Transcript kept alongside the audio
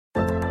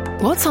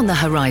What's on the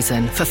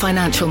horizon for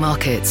financial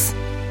markets?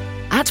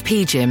 At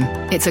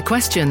PGIM, it's a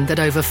question that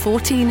over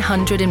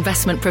 1,400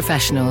 investment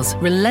professionals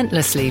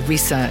relentlessly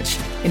research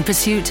in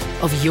pursuit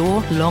of your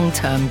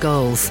long-term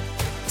goals.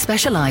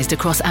 Specialized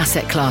across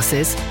asset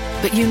classes,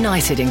 but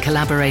united in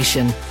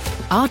collaboration,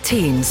 our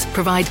teams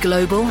provide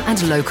global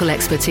and local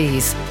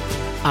expertise.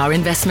 Our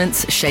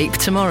investments shape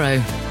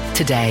tomorrow,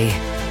 today.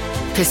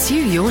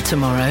 Pursue your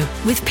tomorrow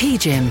with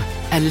PGIM,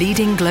 a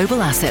leading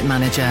global asset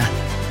manager.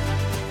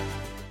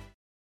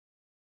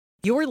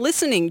 You're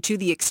listening to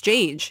The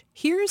Exchange.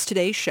 Here's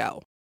today's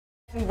show.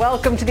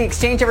 Welcome to The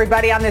Exchange,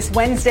 everybody, on this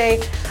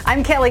Wednesday.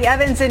 I'm Kelly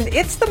Evans, and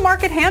it's the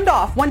market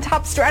handoff. One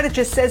top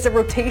strategist says a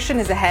rotation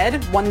is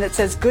ahead, one that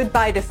says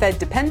goodbye to Fed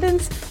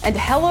dependence and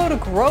hello to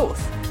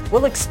growth.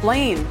 We'll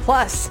explain.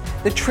 Plus,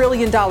 the $1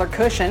 trillion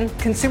cushion.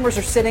 Consumers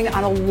are sitting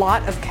on a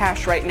lot of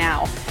cash right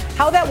now.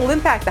 How that will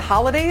impact the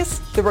holidays,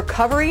 the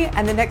recovery,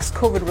 and the next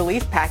COVID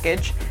relief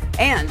package.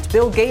 And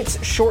Bill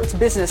Gates shorts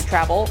business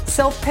travel,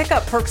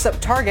 self-pickup perks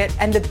up Target,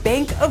 and the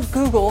Bank of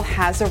Google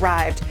has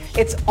arrived.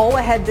 It's all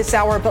ahead this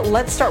hour, but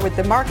let's start with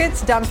the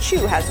markets. Dom Chu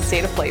has the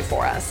state of play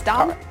for us.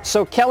 Dom?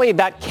 So, Kelly,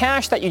 that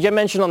cash that you just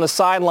mentioned on the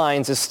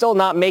sidelines is still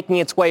not making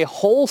its way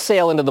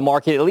wholesale into the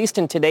market, at least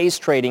in today's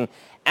trading.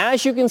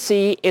 As you can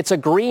see, it's a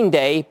green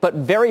day, but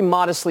very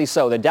modestly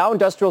so. The Dow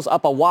Industrial's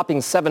up a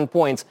whopping 7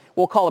 points.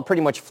 We'll call it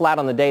pretty much flat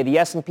on the day. The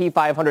S&P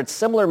 500,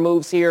 similar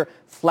moves here,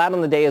 flat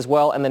on the day as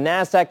well. And the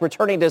NASDAQ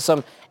returning to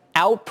some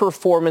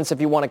outperformance, if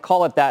you want to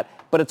call it that,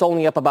 but it's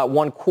only up about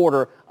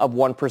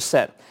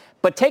 0.25%.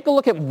 But take a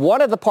look at one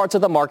of the parts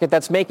of the market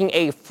that's making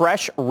a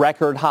fresh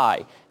record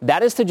high.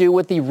 That is to do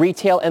with the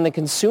retail and the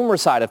consumer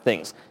side of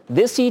things.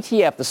 This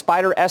ETF, the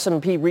Spider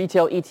S&P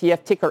Retail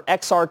ETF, ticker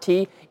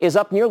XRT, is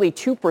up nearly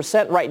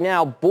 2% right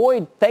now,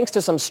 buoyed thanks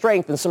to some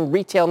strength in some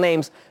retail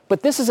names.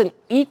 But this is an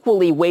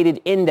equally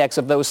weighted index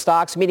of those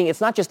stocks, meaning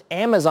it's not just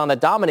Amazon that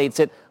dominates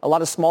it. A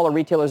lot of smaller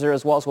retailers there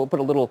as well, so we'll put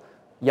a little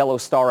yellow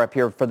star up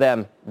here for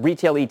them.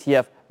 Retail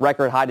ETF,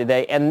 record high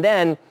today. And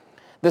then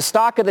the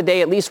stock of the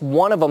day, at least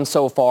one of them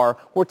so far,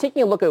 we're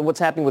taking a look at what's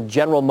happening with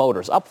General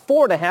Motors, up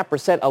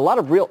 4.5%. A lot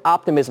of real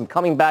optimism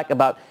coming back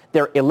about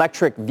their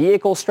electric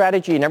vehicle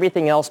strategy and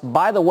everything else.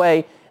 By the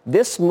way,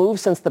 this move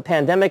since the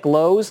pandemic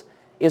lows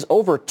is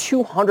over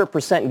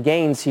 200%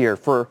 gains here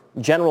for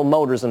General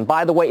Motors. And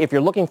by the way, if you're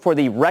looking for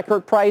the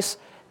record price,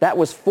 that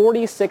was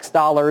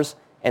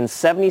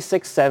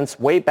 $46.76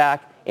 way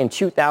back in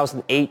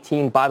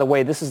 2018. By the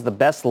way, this is the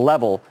best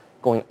level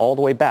going all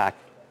the way back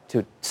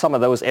to some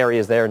of those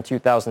areas there in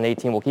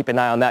 2018. We'll keep an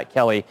eye on that,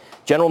 Kelly.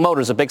 General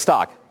Motors, a big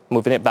stock.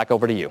 Moving it back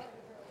over to you.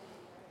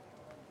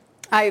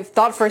 I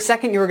thought for a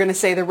second you were going to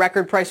say the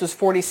record price was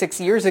 46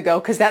 years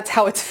ago, because that's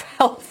how it's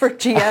felt for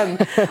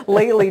GM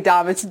lately,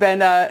 Dom. It's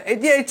been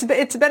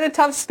it's been a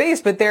tough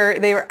space, but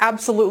they are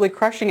absolutely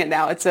crushing it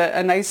now. It's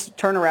a nice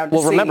turnaround to see.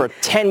 Well, remember,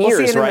 10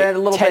 years, right?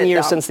 10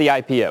 years Dom. Since the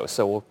IPO,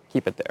 so we'll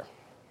keep it there.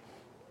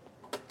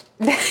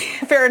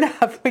 Fair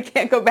enough. We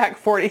can't go back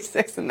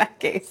 46 in that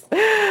case.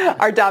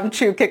 Our Dom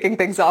Chu kicking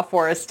things off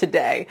for us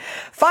today.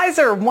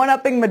 Pfizer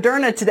one-upping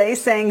Moderna today,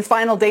 saying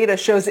final data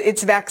shows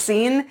its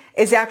vaccine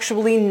is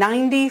actually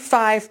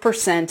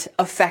 95%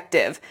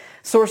 effective.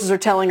 Sources are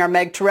telling our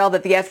Meg Terrell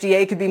that the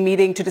FDA could be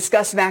meeting to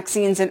discuss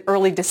vaccines in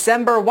early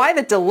December. Why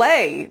the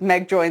delay?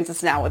 Meg joins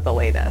us now with the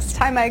latest.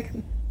 Hi, Meg.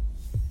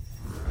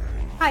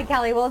 Hi,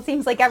 Kelly. Well, it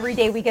seems like every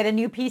day we get a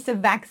new piece of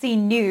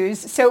vaccine news.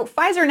 So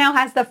Pfizer now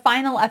has the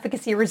final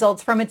efficacy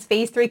results from its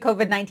phase 3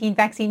 COVID-19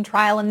 vaccine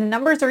trial, and the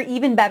numbers are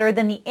even better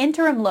than the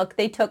interim look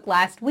they took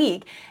last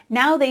week.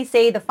 Now they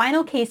say the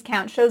final case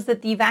count shows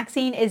that the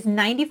vaccine is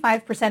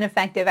 95%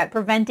 effective at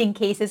preventing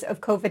cases of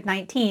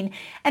COVID-19.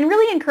 And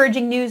really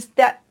encouraging news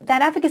that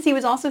efficacy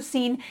was also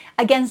seen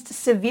against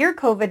severe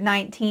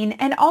COVID-19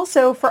 and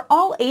also for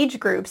all age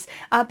groups.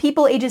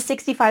 People ages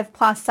 65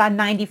 plus saw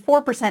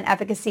 94%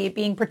 efficacy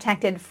being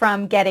protected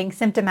from getting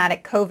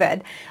symptomatic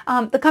COVID.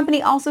 The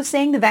company also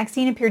saying the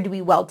vaccine appeared to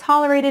be well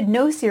tolerated,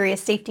 no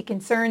serious safety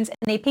concerns,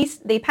 and they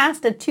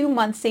passed a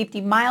 2-month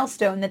safety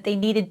milestone that they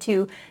needed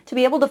to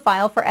be able to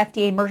file for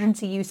FDA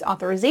emergency use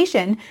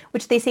authorization,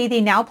 which they say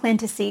they now plan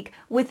to seek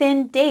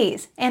within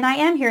days. And I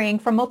am hearing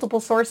from multiple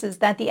sources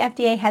that the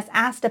FDA has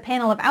asked a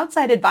panel of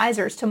outside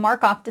advisors to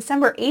mark off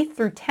December 8th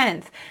through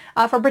 10th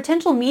for a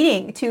potential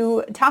meeting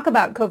to talk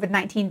about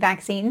COVID-19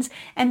 vaccines.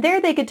 And there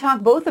they could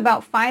talk both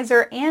about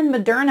Pfizer and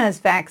Moderna's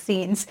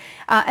vaccines.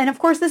 And of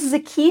course, this is a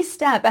key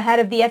step ahead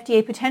of the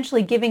FDA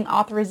potentially giving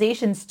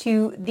authorizations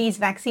to these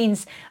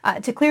vaccines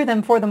to clear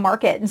them for the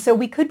market. And so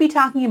we could be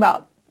talking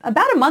about a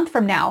month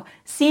from now,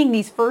 seeing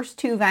these first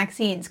 2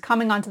 vaccines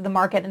coming onto the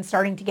market and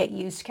starting to get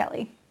used,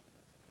 Kelly.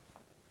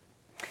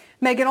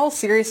 Meg, in all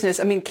seriousness,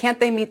 I mean,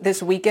 can't they meet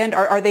this weekend?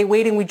 Are they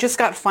waiting? We just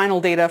got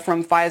final data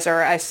from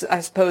Pfizer, I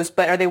suppose,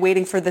 but are they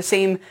waiting for the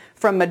same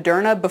from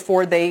Moderna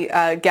before they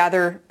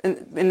gather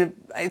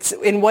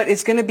in what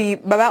is going to be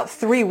about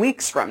 3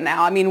 weeks from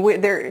now? I mean,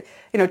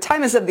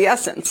 time is of the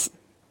essence.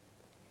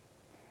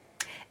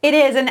 It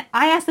is, and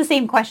I asked the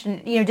same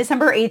question.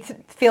 December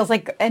 8th feels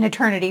like an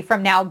eternity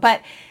from now,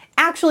 but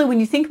actually, when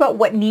you think about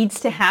what needs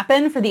to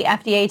happen for the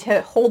FDA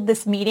to hold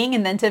this meeting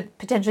and then to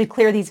potentially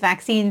clear these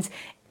vaccines,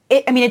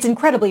 it's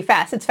incredibly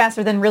fast. It's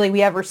faster than really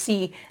we ever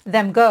see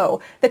them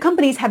go. The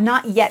companies have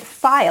not yet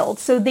filed,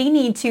 so they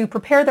need to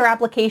prepare their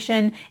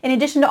application. In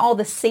addition to all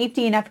the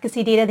safety and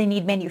efficacy data, they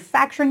need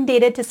manufacturing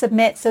data to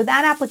submit. So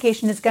that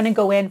application is going to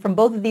go in from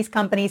both of these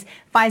companies,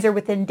 Pfizer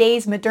within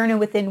days, Moderna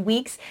within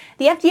weeks.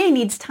 The FDA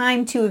needs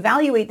time to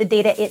evaluate the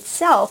data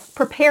itself,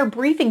 prepare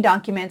briefing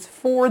documents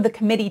for the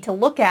committee to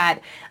look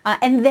at,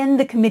 and then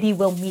the committee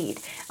will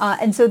meet.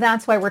 And so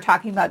that's why we're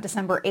talking about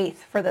December 8th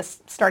for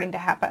this starting to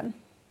happen.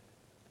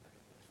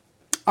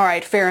 All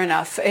right, fair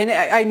enough. And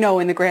I know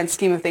in the grand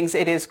scheme of things,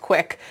 it is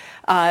quick.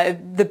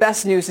 The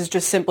best news is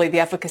just simply the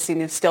efficacy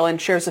news still,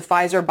 and shares of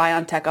Pfizer,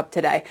 BioNTech up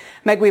today.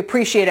 Meg, we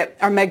appreciate it.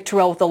 Our Meg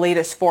Terrell with the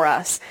latest for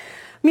us.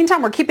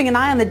 Meantime, we're keeping an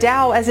eye on the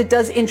Dow as it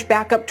does inch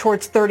back up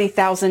towards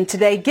 30,000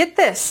 today. Get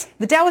this,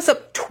 the Dow is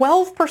up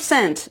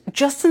 12%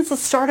 just since the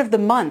start of the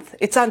month.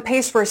 It's on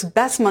pace for its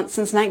best month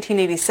since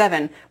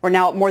 1987. We're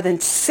now up more than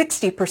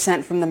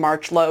 60% from the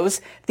March lows.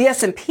 The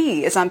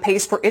S&P is on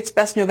pace for its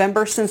best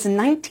November since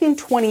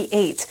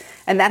 1928.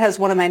 And that has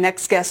one of my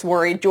next guests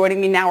worried.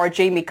 Joining me now are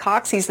Jamie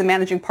Cox. He's the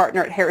managing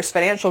partner at Harris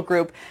Financial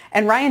Group.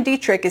 And Ryan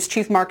Dietrich is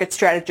chief market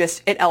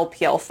strategist at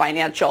LPL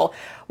Financial.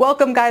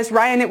 Welcome, guys.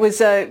 Ryan, it was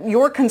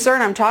your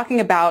concern I'm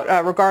talking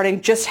about regarding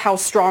just how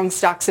strong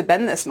stocks have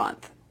been this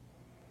month.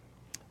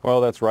 Well,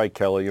 that's right,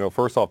 Kelly.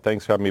 First off,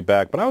 thanks for having me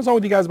back. But I was on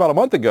with you guys about a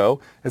month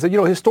ago and said,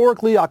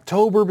 historically,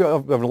 October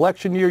of an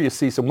election year, you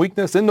see some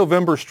weakness. In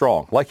November,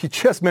 strong. Like you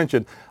just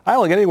mentioned, I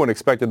don't think anyone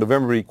expected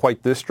November to be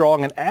quite this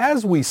strong. And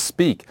as we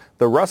speak,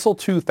 the Russell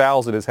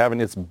 2000 is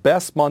having its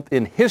best month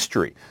in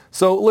history.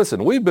 So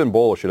listen, we've been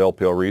bullish at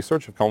LPL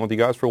Research. I've come with you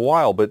guys for a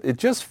while, but it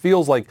just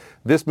feels like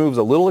this move's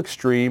a little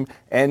extreme.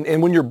 And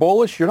when you're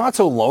bullish, you're not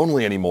so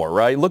lonely anymore,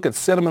 right? Look at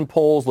sentiment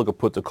polls, look at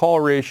put-to-call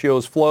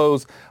ratios,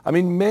 flows. I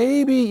mean,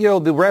 maybe,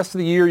 the rest of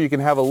the year you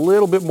can have a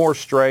little bit more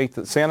strength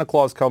that Santa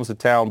Claus comes to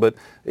town, but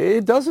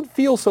it doesn't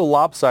feel so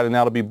lopsided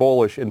now to be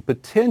bullish, and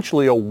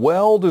potentially a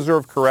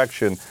well-deserved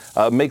correction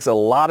makes a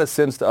lot of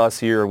sense to us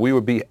here, and we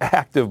would be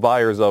active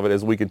buyers of it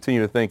as we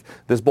continue to think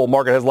this bull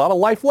market has a lot of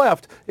life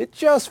left. It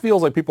just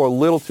feels like people are a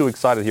little too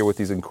excited here with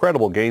these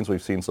incredible gains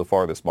we've seen so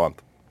far this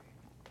month.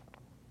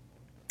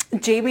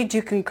 Jamie, do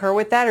you concur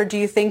with that, or do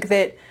you think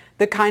that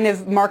the kind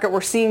of market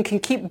we're seeing can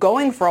keep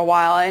going for a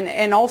while?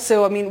 And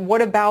also,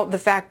 what about the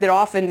fact that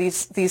often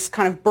these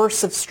kind of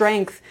bursts of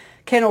strength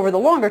can, over the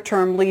longer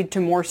term, lead to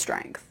more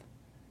strength?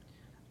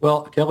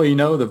 Well, Kelly,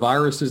 the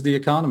virus is the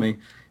economy.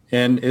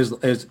 And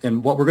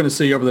and what we're going to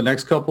see over the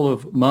next couple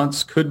of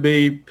months could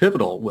be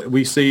pivotal.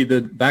 We see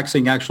the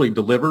vaccine actually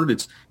delivered.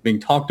 It's being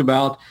talked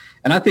about.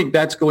 And I think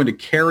that's going to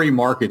carry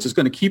markets. It's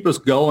going to keep us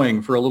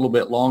going for a little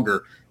bit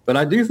longer. But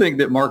I do think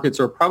that markets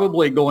are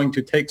probably going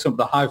to take some of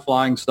the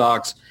high-flying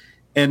stocks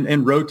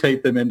and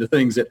rotate them into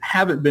things that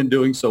haven't been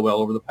doing so well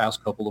over the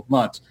past couple of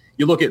months.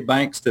 You look at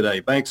banks today.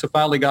 Banks have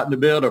finally gotten to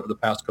bid over the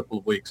past couple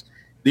of weeks.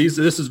 This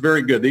is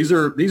very good. These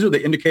are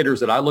the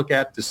indicators that I look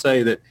at to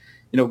say that,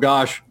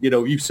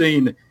 you've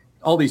seen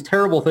all these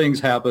terrible things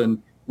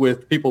happen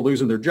with people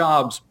losing their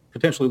jobs,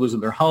 potentially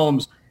losing their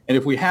homes. And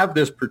if we have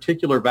this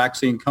particular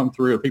vaccine come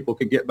through and people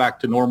can get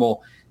back to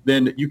normal,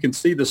 then you can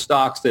see the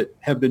stocks that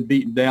have been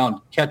beaten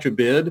down catch a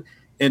bid.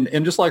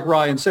 And just like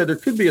Ryan said, there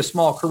could be a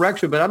small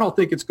correction, but I don't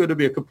think it's going to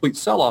be a complete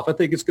sell-off. I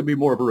think it's going to be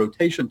more of a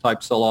rotation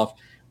type sell-off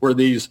where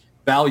these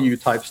value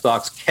type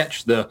stocks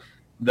catch the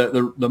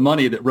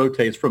money that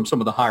rotates from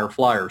some of the higher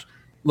flyers.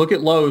 Look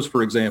at Lowe's,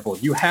 for example.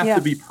 You have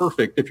to be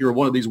perfect if you're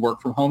one of these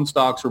work-from-home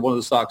stocks or one of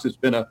the stocks that's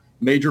been a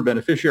major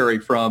beneficiary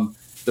from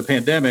the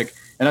pandemic.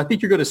 And I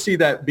think you're going to see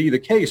that be the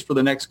case for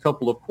the next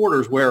couple of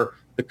quarters where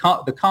the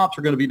comps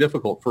are going to be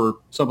difficult for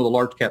some of the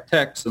large cap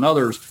techs and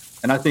others.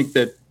 And I think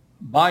that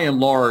by and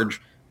large,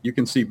 you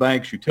can see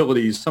banks,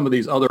 utilities, some of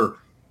these other,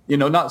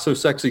 not so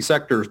sexy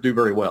sectors do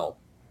very well.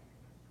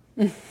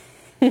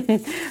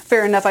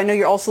 Fair enough. I know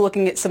you're also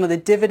looking at some of the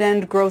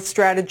dividend growth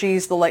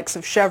strategies, the likes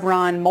of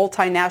Chevron,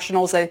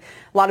 multinationals. A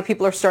lot of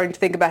people are starting to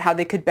think about how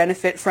they could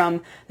benefit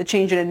from the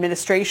change in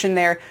administration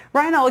there.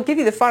 Ryan, I'll give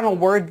you the final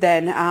word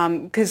then,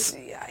 because,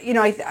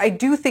 I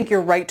do think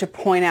you're right to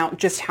point out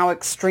just how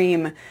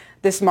extreme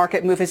this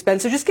market move has been.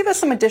 So just give us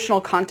some additional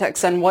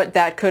context on what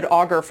that could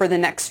augur for the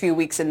next few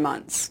weeks and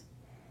months.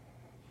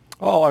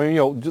 Oh,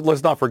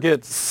 let's not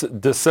forget,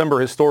 December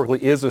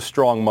historically is a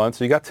strong month,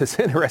 so you got this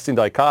interesting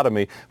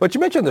dichotomy. But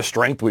you mentioned the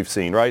strength we've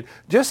seen, right?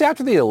 Just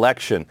after the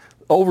election,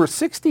 over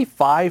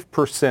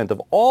 65%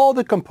 of all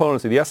the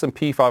components of the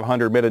S&P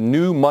 500 made a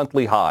new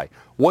monthly high.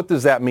 What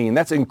does that mean?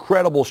 That's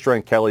incredible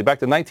strength, Kelly. Back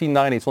to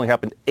 1990, it's only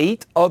happened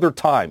 8 other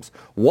times.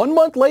 1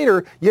 month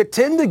later, you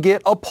tend to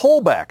get a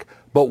pullback.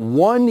 But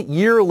 1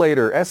 year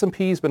later,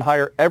 S&P's been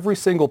higher every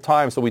single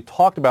time. So we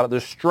talked about it.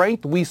 The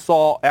strength we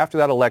saw after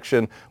that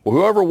election,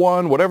 whoever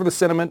won, whatever the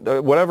sentiment,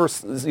 whatever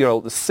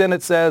the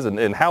Senate says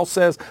and House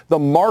says, the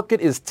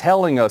market is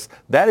telling us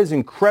that is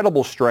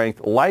incredible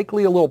strength,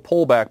 likely a little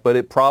pullback, but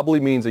it probably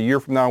means a year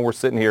from now when we're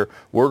sitting here,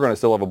 we're going to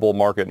still have a bull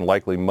market and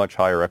likely much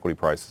higher equity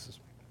prices.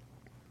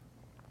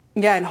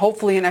 Yeah, and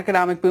hopefully an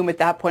economic boom at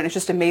that point. It's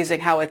just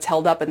amazing how it's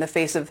held up in the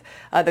face of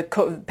the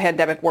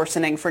pandemic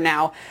worsening for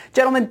now.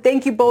 Gentlemen,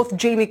 thank you both.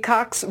 Jamie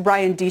Cox,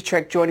 Ryan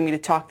Dietrich joining me to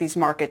talk these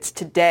markets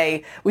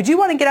today. We do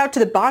want to get out to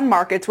the bond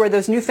markets where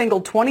those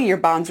newfangled 20-year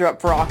bonds are up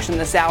for auction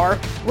this hour.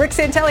 Rick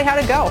Santelli,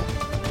 how'd it go?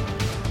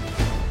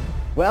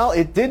 Well,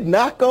 it did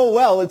not go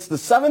well. It's the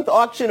 7th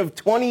auction of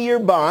 20-year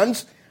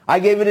bonds. I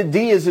gave it a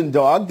D as in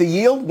dog. The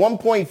yield,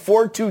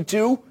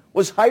 1.422,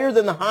 was higher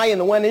than the high in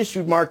the when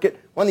issued market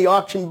when the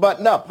auction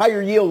buttoned up.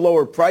 Higher yield,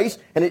 lower price,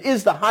 and it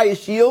is the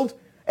highest yield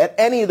at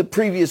any of the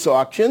previous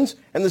auctions,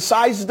 and the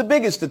size is the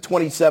biggest at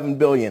 $27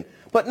 billion.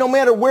 But no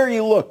matter where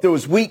you look, there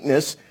was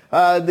weakness.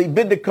 The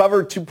bid to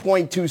cover,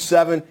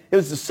 2.27, it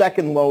was the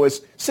second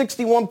lowest.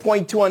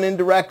 61.2 on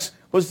indirects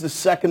was the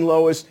second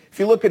lowest. If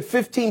you look at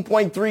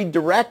 15.3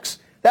 directs,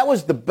 that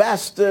was the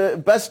best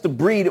of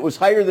breed. It was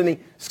higher than the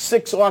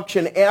 6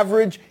 auction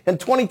average, and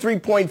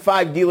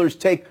 23.5 dealers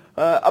take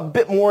a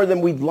bit more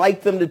than we'd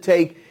like them to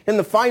take. In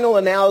the final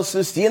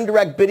analysis, the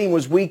indirect bidding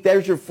was weak.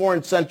 There's your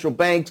foreign central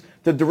banks.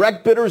 The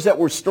direct bidders that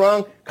were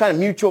strong, kind of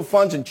mutual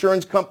funds,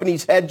 insurance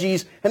companies,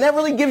 hedgies, and that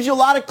really gives you a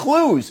lot of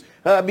clues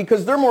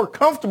because they're more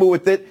comfortable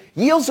with it.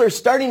 Yields are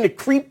starting to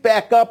creep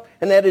back up,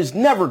 and that is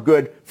never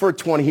good for a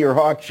 20-year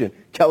auction.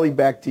 Kelly,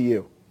 back to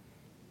you.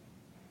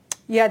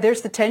 Yeah,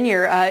 there's the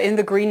 10-year in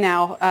the green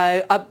now,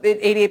 up at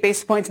 88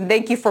 basis points. And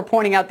thank you for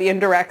pointing out the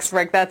indirects,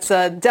 Rick. That's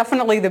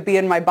definitely the bee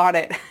in my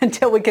bonnet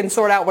until we can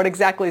sort out what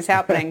exactly is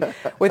happening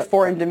with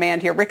foreign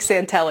demand here. Rick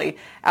Santelli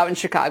out in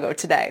Chicago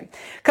today.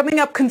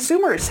 Coming up,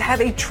 consumers have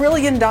 $1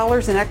 trillion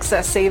in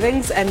excess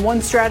savings, and one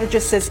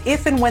strategist says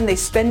if and when they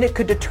spend it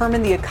could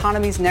determine the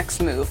economy's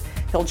next move.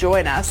 He'll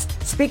join us.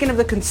 Speaking of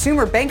the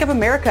consumer, Bank of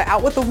America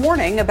out with a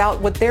warning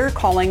about what they're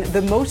calling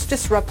the most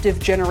disruptive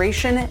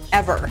generation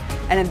ever.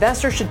 And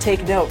investors should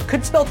take note.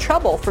 Could spell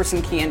trouble for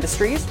some key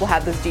industries. We'll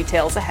have those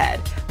details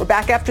ahead. We're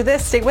back after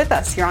this. Stay with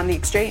us here on The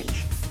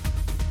Exchange.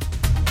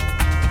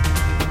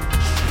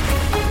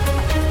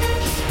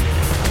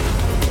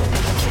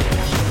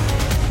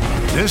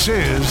 This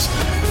is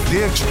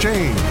The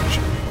Exchange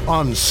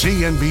on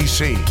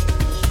CNBC.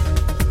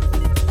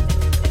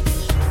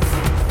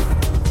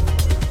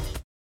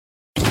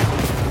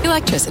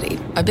 Electricity,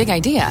 a big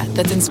idea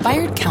that's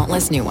inspired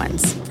countless new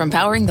ones. From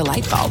powering the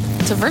light bulb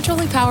to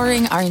virtually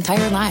powering our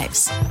entire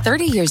lives.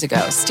 30 years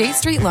ago, State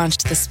Street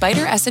launched the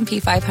Spider S&P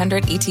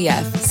 500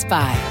 ETF,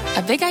 SPY.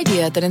 A big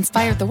idea that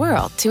inspired the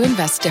world to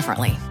invest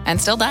differently, and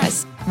still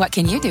does. What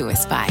can you do with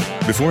SPY?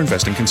 Before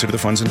investing, consider the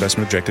fund's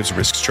investment objectives,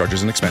 risks,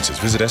 charges, and expenses.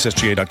 Visit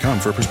ssga.com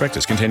for a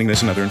prospectus containing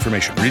this and other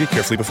information. Read it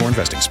carefully before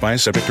investing. SPY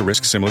is subject to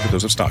risks similar to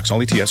those of stocks.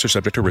 All ETFs are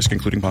subject to risk,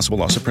 including possible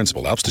loss of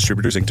principal. Alps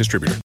Distributors, Inc.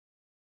 Distributor.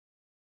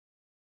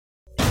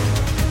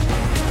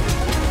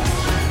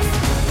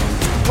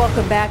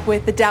 Welcome back.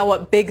 With the Dow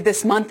up big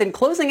this month and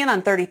closing in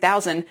on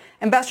 30,000,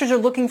 investors are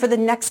looking for the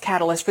next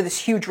catalyst for this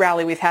huge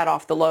rally we've had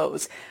off the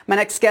lows. My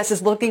next guest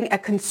is looking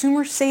at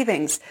consumer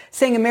savings,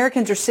 saying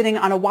Americans are sitting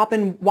on a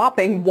whopping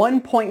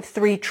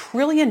 $1.3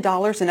 trillion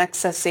in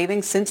excess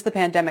savings since the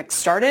pandemic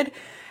started.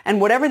 And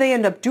whatever they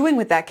end up doing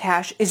with that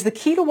cash is the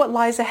key to what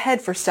lies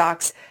ahead for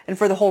stocks and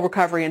for the whole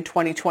recovery in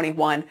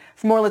 2021.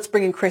 For more, let's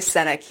bring in Chris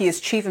Senyek. He is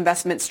Chief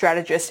Investment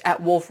Strategist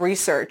at Wolfe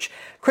Research.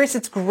 Chris,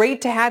 it's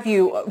great to have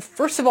you.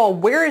 First of all,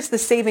 where is the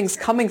savings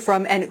coming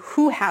from and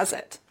who has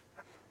it?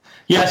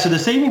 Yeah, so the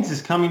savings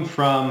is coming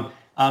from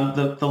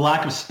the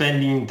lack of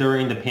spending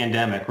during the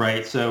pandemic,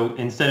 right? So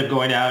instead of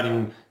going out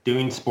and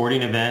doing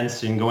sporting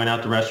events and going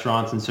out to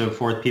restaurants and so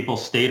forth, people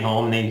stayed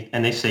home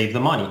and they saved the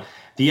money.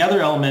 The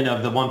other element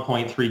of the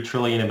 $1.3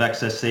 trillion of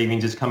excess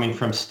savings is coming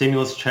from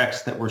stimulus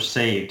checks that were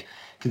saved.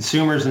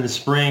 Consumers in the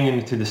spring and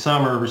into the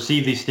summer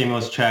received these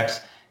stimulus checks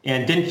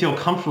and didn't feel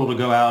comfortable to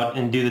go out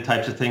and do the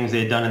types of things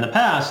they had done in the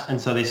past, and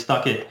so they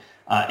stuck it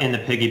in the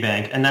piggy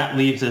bank. And that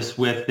leaves us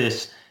with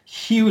this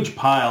huge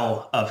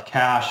pile of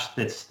cash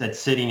that's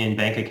sitting in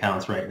bank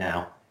accounts right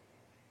now.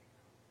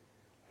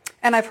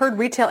 And I've heard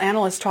retail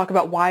analysts talk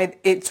about why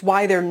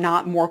they're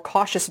not more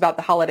cautious about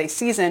the holiday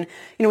season.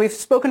 You know, we've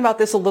spoken about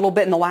this a little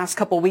bit in the last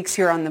couple of weeks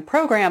here on the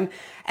program,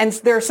 and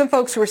there are some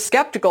folks who are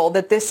skeptical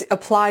that this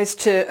applies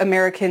to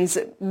Americans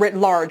writ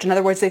large. In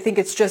other words, they think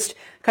it's just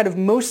kind of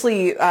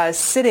mostly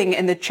sitting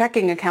in the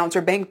checking accounts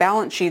or bank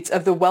balance sheets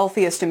of the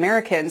wealthiest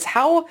Americans.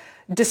 How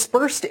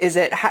dispersed is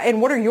it,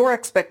 and what are your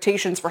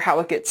expectations for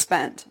how it gets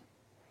spent?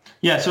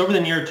 Yeah, so over the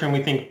near term,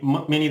 we think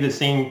many of the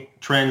same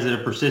trends that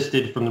have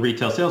persisted from the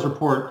retail sales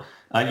report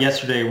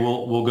yesterday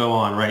will go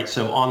on, right?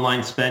 So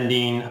online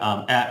spending,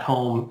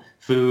 at-home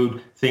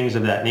food, things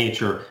of that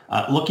nature.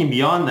 Looking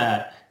beyond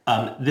that,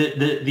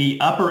 the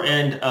upper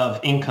end of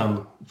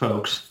income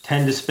folks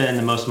tend to spend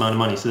the most amount of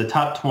money. So the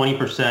top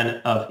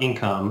 20% of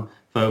income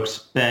folks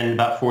spend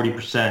about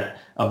 40%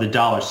 of the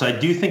dollars. So I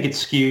do think it's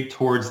skewed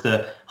towards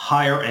the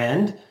higher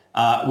end.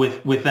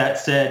 With that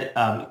said,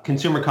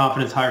 consumer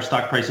confidence, higher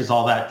stock prices,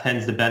 all that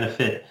tends to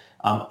benefit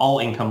all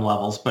income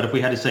levels. But if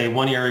we had to say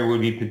one area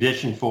we'd be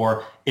positioned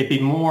for, it'd be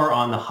more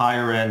on the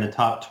higher end, the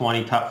top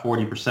 20, top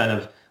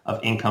 40%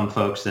 of income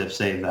folks that have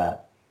saved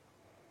that.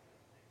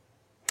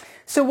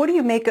 So what do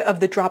you make of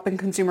the drop in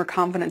consumer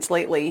confidence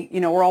lately? You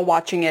know, we're all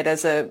watching it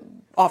as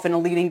often a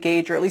leading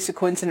gauge, or at least a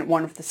coincident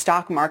one, with the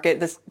stock market.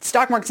 The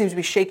stock market seems to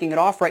be shaking it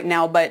off right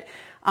now, but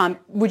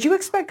would you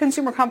expect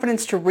consumer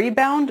confidence to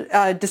rebound?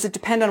 Does it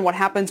depend on what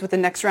happens with the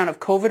next round of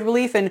COVID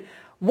relief? And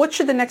what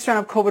should the next round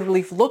of COVID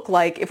relief look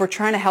like if we're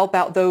trying to help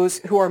out those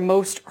who are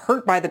most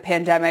hurt by the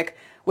pandemic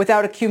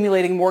without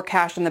accumulating more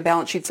cash on the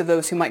balance sheets of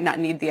those who might not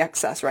need the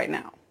excess right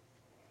now?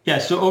 Yeah,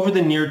 so over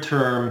the near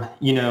term,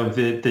 you know,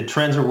 the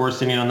trends are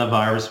worsening on the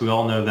virus. We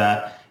all know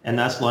that. And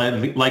that's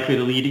likely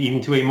to lead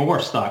even to a more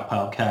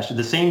stockpiled cash. At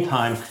the same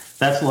time,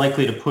 that's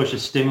likely to push a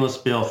stimulus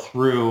bill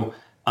through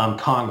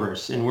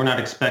Congress. And we're not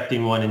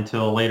expecting one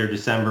until later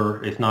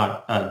December, if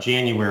not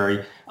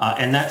January.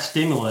 And that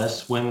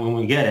stimulus, when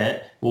we get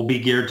it, will be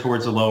geared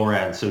towards the lower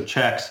end. So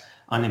checks,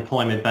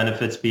 unemployment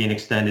benefits being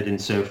extended and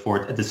so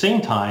forth. At the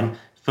same time,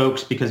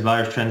 folks, because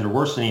virus trends are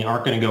worsening,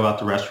 aren't going to go out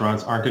to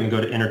restaurants, aren't going to go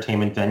to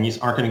entertainment venues,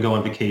 aren't going to go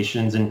on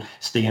vacations and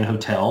stay in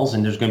hotels,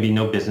 and there's going to be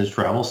no business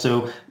travel.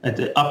 So at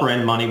the upper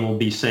end, money will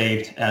be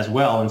saved as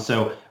well. And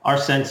so our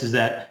sense is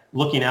that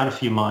looking out a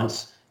few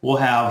months, we'll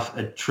have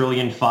 $1.5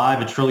 trillion,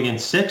 $1.6 trillion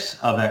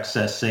of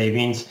excess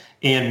savings.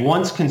 And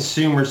once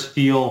consumers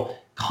feel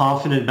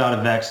confident about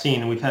a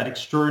vaccine, and we've had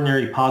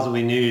extraordinary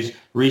positive news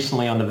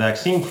recently on the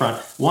vaccine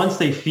front, once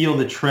they feel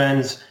the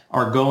trends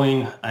are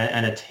going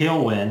and a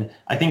tailwind,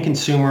 I think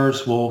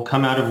consumers will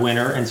come out of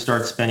winter and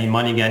start spending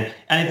money again.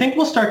 And I think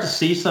we'll start to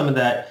see some of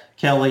that,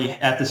 Kelly,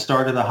 at the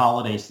start of the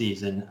holiday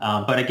season.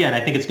 But again, I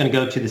think it's going to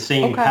go to the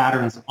same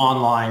patterns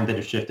online that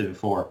have shifted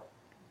before.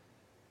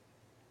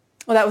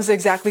 Well, that was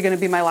exactly going to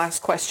be my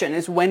last question,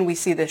 is when we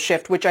see this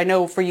shift, which I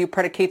know for you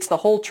predicates the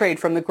whole trade,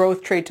 from the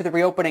growth trade to the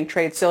reopening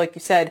trade. So like you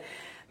said,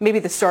 maybe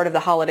the start of the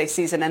holiday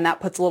season, and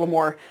that puts a little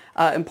more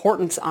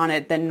importance on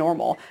it than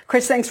normal.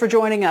 Chris, thanks for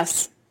joining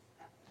us.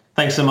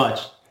 Thanks so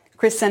much.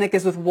 Chris Senyek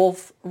is with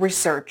Wolfe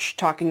Research,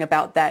 talking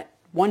about that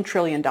 $1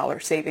 trillion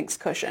savings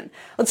cushion.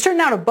 Let's turn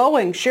now to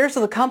Boeing. Shares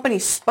of the company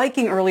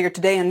spiking earlier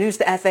today on news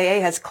the FAA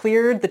has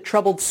cleared the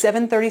troubled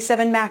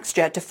 737 MAX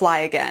jet to fly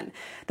again.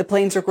 The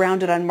planes were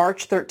grounded on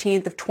March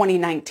 13th of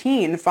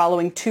 2019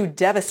 following 2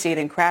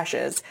 devastating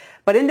crashes.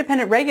 But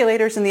independent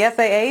regulators in the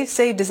FAA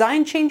say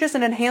design changes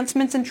and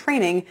enhancements in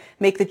training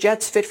make the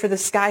jets fit for the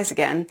skies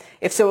again.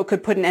 If so, it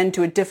could put an end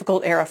to a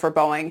difficult era for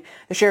Boeing.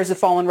 The shares have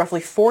fallen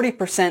roughly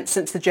 40%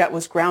 since the jet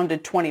was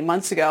grounded 20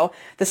 months ago.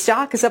 The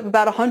stock is up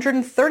about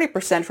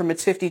 130% from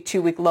its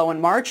 52-week low in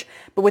March.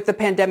 But with the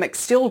pandemic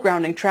still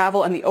grounding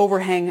travel and the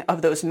overhang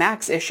of those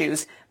MAX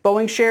issues,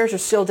 Boeing shares are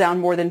still down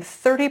more than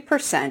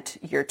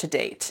 30% year to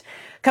date.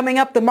 Coming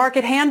up, the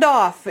market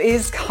handoff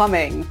is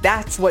coming.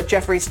 That's what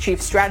Jefferies' chief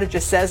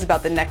strategist says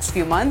about the next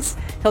few months.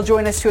 He'll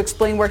join us to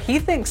explain where he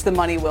thinks the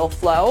money will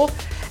flow.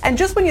 And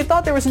just when you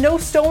thought there was no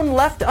stone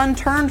left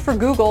unturned for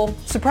Google,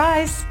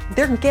 surprise,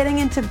 they're getting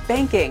into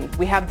banking.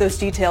 We have those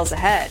details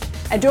ahead.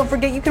 And don't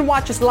forget, you can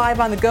watch us live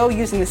on the go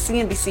using the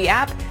CNBC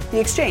app. The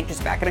Exchange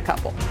is back in a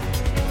couple.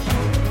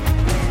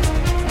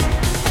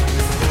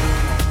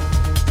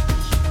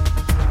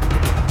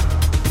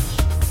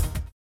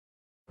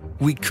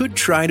 We could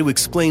try to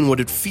explain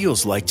what it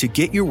feels like to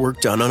get your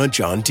work done on a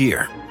John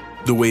Deere.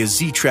 The way a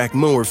Z-Track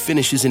mower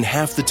finishes in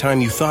half the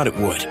time you thought it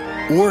would.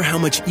 Or how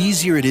much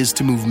easier it is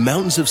to move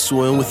mountains of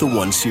soil with the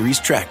 1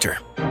 Series tractor.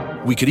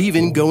 We could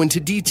even go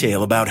into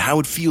detail about how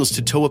it feels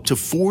to tow up to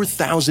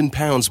 4,000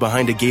 pounds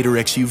behind a Gator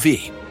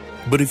XUV.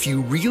 But if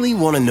you really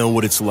want to know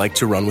what it's like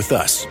to run with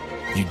us,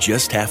 you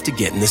just have to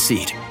get in the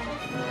seat.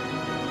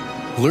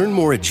 Learn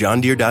more at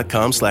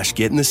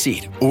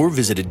johndeere.com/get-in-the-seat or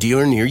visit a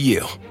dealer near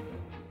you.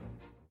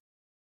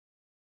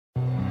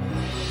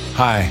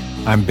 Hi,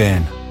 I'm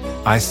Ben.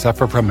 I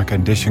suffer from a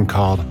condition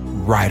called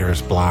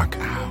writer's block.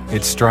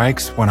 It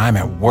strikes when I'm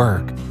at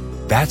work.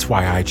 That's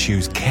why I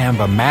choose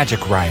Canva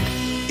Magic Write.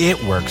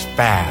 It works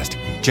fast,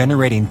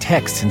 generating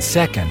text in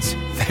seconds,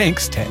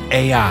 thanks to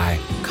AI.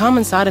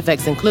 Common side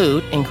effects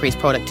include increased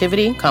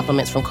productivity,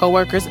 compliments from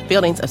coworkers,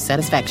 feelings of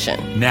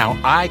satisfaction. Now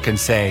I can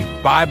say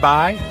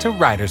bye-bye to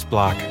writer's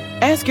block.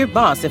 Ask your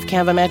boss if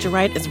Canva Magic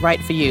Write is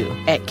right for you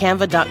at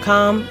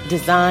canva.com,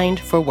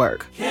 designed for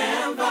work.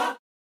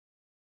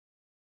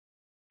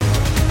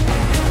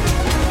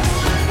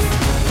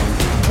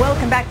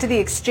 Welcome back to the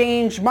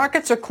Exchange.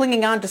 Markets are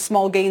clinging on to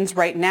small gains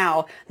right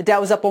now. The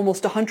Dow is up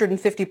almost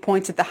 150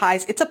 points at the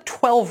highs. It's up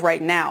 12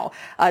 right now,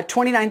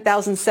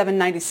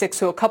 29,796,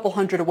 so a couple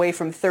hundred away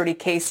from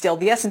 30K still.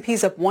 The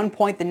S&P's up 1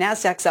 point. The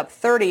Nasdaq's up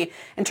 30.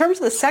 In terms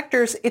of the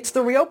sectors, it's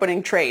the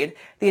reopening trade.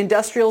 The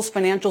industrials,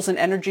 financials, and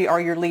energy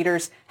are your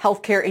leaders.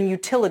 Healthcare and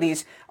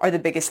utilities are the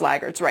biggest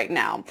laggards right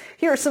now.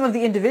 Here are some of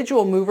the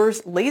individual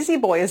movers. Lazy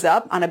Boy is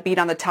up on a beat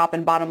on the top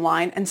and bottom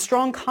line, and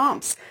strong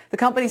comps. The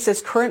company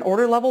says current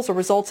order levels are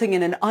resulting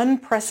in an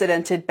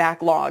unprecedented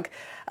backlog.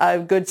 A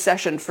good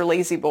session for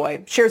Lazy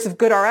Boy. Shares of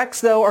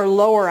GoodRx, though, are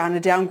lower on a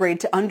downgrade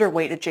to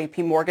underweight at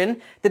JP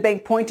Morgan. The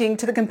bank pointing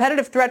to the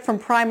competitive threat from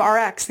Prime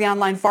RX, the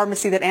online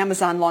pharmacy that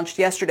Amazon launched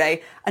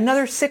yesterday.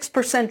 Another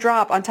 6%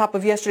 drop on top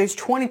of yesterday's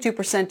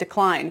 22%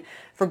 decline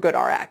for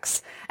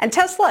GoodRx. And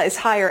Tesla is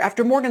higher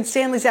after Morgan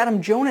Stanley's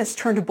Adam Jonas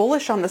turned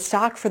bullish on the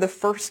stock for the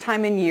first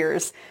time in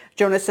years.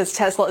 Jonas says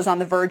Tesla is on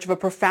the verge of a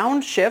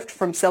profound shift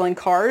from selling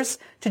cars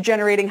to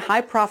generating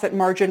high profit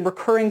margin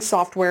recurring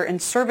software and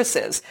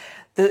services.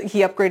 He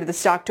upgraded the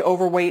stock to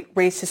overweight,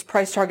 raised his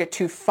price target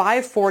to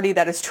 $540.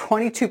 That is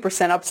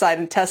 22% upside,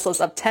 and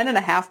Tesla's up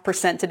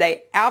 10.5%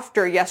 today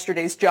after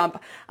yesterday's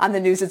jump on the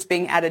news it's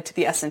being added to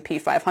the S&P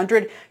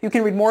 500. You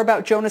can read more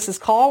about Jonas's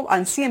call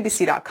on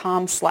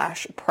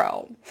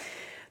cnbc.com/pro.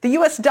 The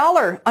U.S.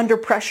 dollar under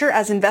pressure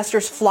as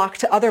investors flock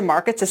to other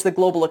markets as the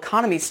global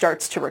economy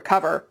starts to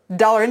recover.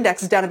 Dollar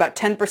index is down about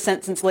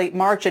 10% since late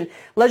March, and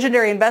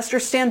legendary investor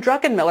Stan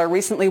Druckenmiller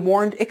recently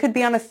warned it could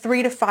be on a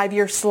 3 to 5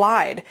 year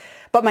slide.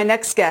 But my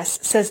next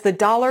guest says the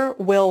dollar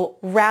will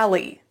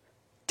rally.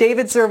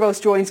 David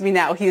Zervos joins me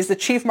now. He is the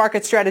chief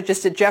market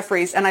strategist at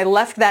Jefferies, and I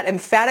left that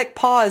emphatic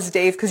pause,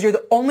 Dave, because you're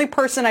the only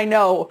person I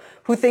know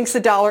who thinks the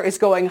dollar is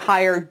going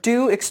higher.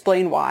 Do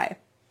explain why.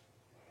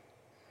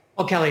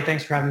 Well, Kelly,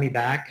 thanks for having me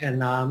back.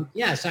 And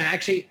yes, I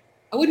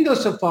wouldn't go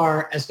so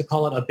far as to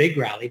call it a big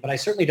rally, but I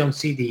certainly don't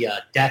see the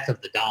death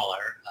of the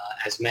dollar,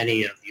 as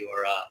many of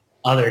your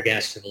other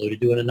guests have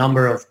alluded to, and a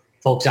number of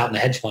folks out in the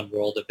hedge fund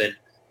world have been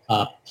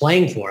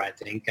playing for. I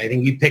think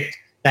you picked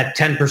that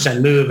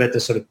 10% move at the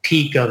sort of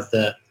peak of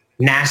the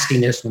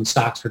nastiness when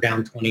stocks were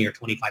down 20 or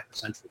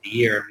 25% for the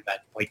year, and we've had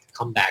quite the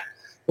comeback.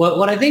 Well,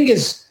 what I think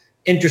is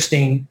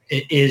interesting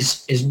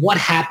is what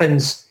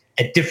happens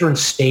at different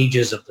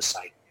stages of the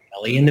cycle.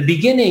 In the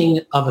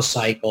beginning of a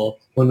cycle,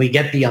 when we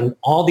get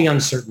all the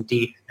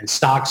uncertainty and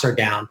stocks are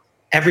down,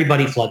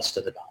 everybody floods to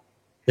the dollar.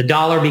 The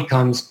dollar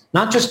becomes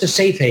not just a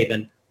safe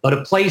haven, but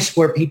a place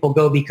where people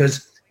go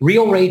because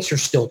real rates are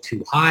still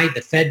too high.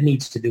 The Fed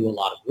needs to do a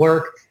lot of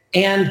work,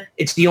 and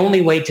it's the only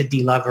way to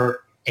delever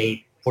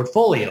a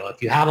portfolio.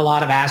 If you have a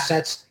lot of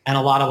assets and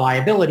a lot of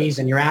liabilities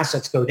and your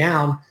assets go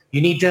down,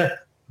 you need to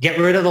get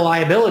rid of the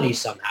liabilities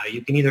somehow.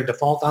 You can either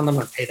default on them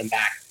or pay them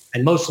back.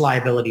 And most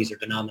liabilities are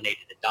denominated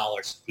in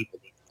dollars, so people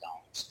need the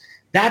dollars.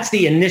 That's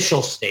the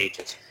initial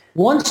stages.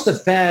 Once the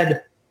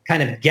Fed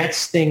kind of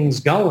gets things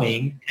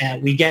going,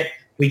 we get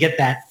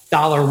that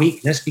dollar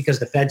weakness because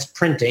the Fed's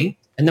printing,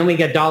 and then we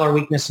get dollar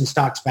weakness and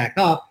stocks back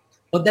up.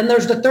 But then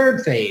there's the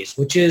third phase,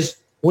 which is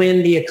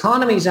when the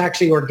economy is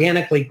actually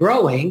organically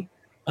growing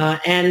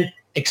and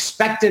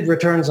expected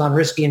returns on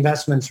risky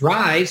investments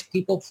rise,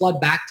 people flood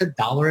back to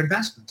dollar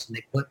investments, and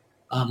they put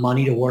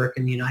money to work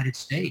in the United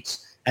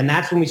States. And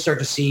that's when we start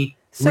to see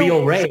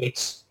real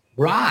rates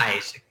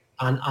rise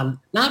on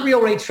not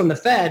real rates from the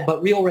Fed, but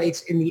real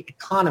rates in the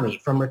economy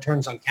from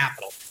returns on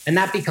capital. And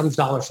that becomes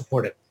dollar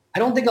supportive. I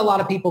don't think a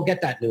lot of people get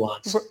that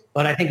nuance,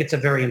 but I think it's a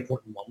very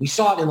important one. We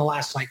saw it in the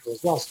last cycle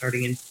as well,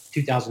 starting in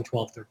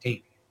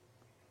 2012-13.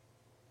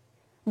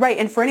 Right.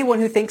 And for anyone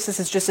who thinks this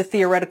is just a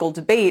theoretical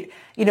debate,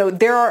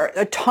 there are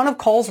a ton of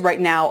calls right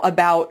now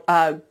about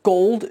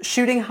gold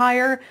shooting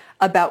higher,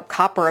 about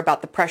copper,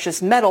 about the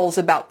precious metals,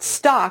 about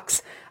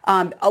stocks.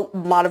 A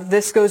lot of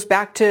this goes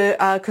back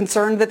to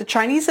concern that the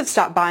Chinese have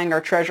stopped buying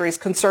our treasuries,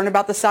 concern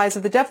about the size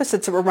of the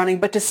deficits that we're running.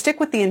 But to stick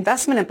with the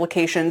investment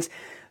implications,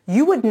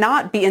 you would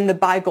not be in the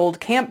buy gold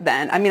camp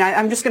then. I mean,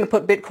 I'm just going to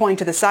put Bitcoin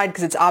to the side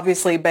because it's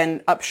obviously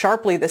been up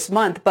sharply this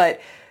month.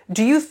 But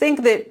do you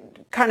think that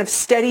kind of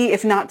steady,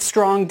 if not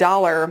strong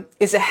dollar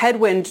is a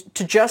headwind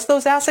to just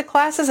those asset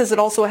classes? Is it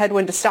also a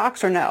headwind to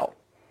stocks or no?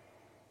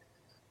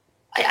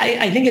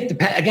 I think it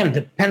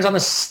depends on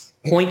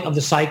the point of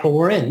the cycle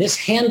we're in. This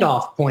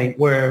handoff point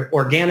where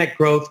organic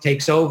growth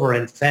takes over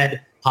and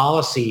Fed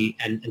policy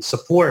and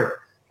support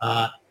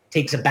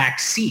takes a back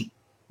seat,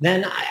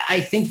 then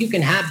I think you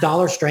can have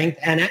dollar strength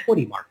and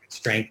equity market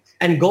strength.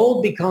 And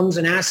gold becomes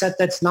an asset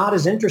that's not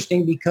as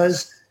interesting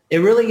because it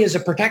really is a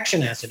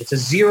protection asset. It's a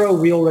zero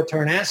real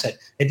return asset.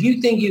 If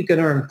you think you can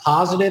earn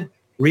positive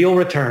real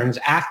returns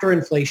after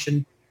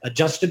inflation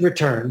adjusted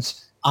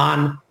returns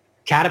on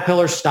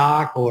Caterpillar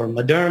stock or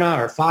Moderna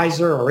or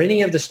Pfizer or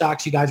any of the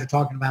stocks you guys are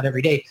talking about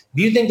every day, if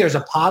you think there's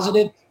a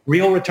positive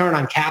real return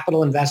on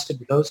capital invested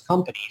with those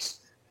companies,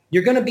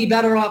 you're going to be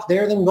better off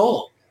there than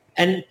gold.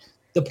 And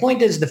the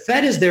point is the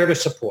Fed is there to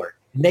support.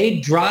 They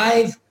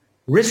drive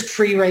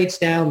risk-free rates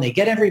down. They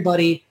get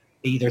everybody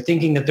either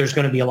thinking that there's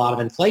going to be a lot of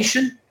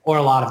inflation or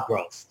a lot of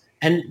growth.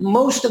 And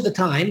most of the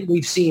time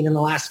we've seen in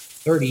the last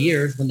 30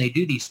 years when they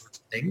do these sorts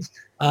of things,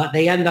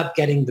 they end up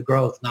getting the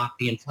growth, not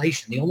the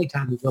inflation. The only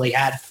time we've really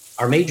had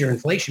our major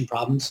inflation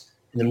problems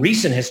in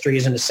recent history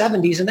is in the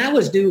 70s, and that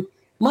was due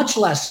much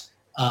less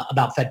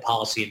about Fed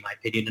policy, in my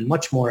opinion, and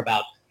much more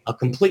about a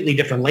completely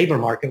different labor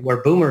market where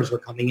boomers were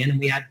coming in and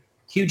we had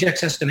huge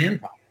excess demand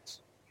problems.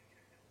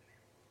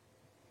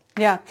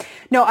 Yeah.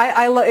 No,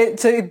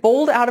 it's a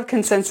bold out of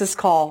consensus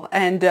call,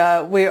 and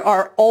we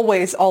are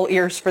always all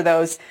ears for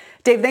those.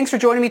 Dave, thanks for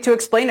joining me to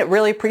explain it.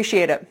 Really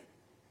appreciate it.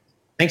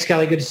 Thanks,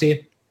 Kelly. Good to see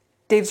you.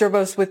 Dave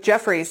Zerbos with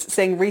Jefferies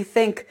saying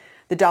rethink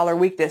the dollar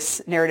weakness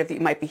narrative that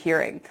you might be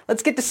hearing.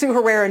 Let's get to Sue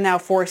Herrera now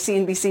for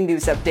CNBC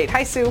News Update.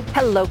 Hi, Sue.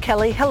 Hello,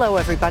 Kelly. Hello,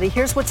 everybody.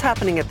 Here's what's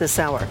happening at this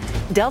hour.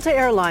 Delta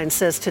Airlines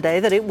says today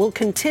that it will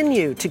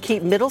continue to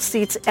keep middle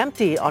seats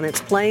empty on its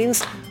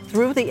planes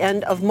through the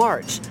end of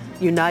March.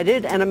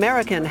 United and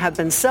American have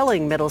been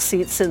selling middle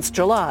seats since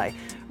July.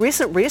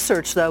 Recent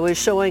research, though, is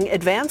showing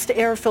advanced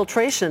air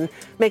filtration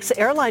makes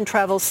airline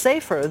travel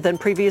safer than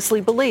previously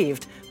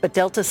believed. But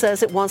Delta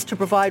says it wants to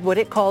provide what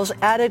it calls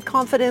added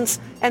confidence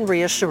and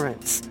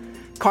reassurance.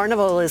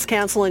 Carnival is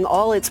canceling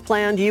all its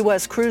planned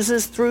U.S.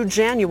 cruises through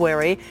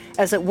January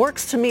as it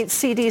works to meet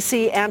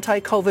CDC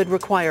anti-COVID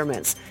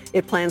requirements.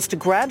 It plans to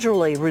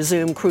gradually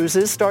resume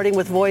cruises, starting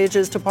with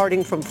voyages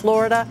departing from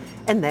Florida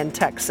and then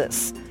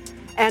Texas.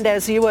 And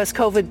as U.S.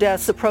 COVID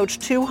deaths approach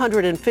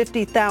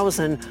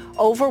 250,000,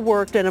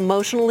 overworked and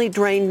emotionally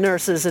drained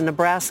nurses in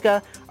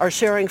Nebraska are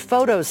sharing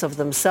photos of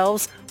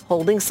themselves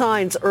holding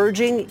signs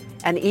urging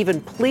and even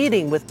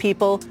pleading with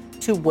people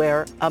to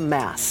wear a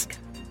mask.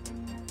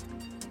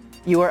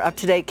 You are up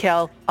to date,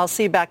 Kel. I'll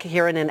see you back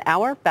here in an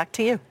hour. Back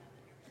to you.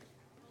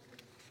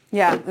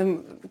 Yeah,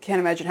 I can't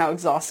imagine how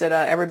exhausted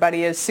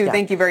everybody is. Sue,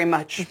 thank you very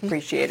much.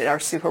 Appreciate it. Our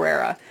Sue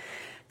Herrera.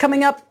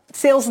 Coming up,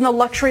 sales in the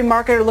luxury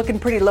market are looking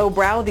pretty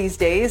lowbrow these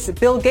days.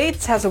 Bill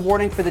Gates has a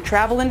warning for the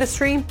travel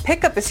industry.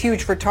 Pickup is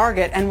huge for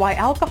Target, and why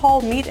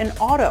alcohol, meat, and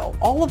auto,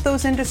 all of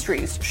those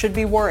industries should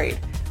be worried.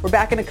 We're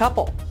back in a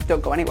couple.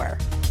 Don't go anywhere.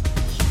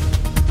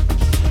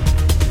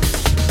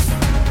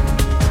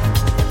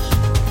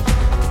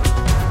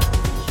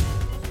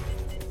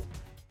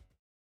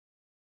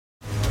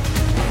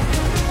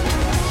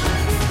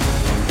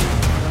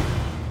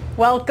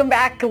 Welcome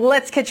back.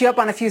 Let's catch you up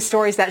on a few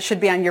stories that should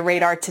be on your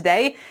radar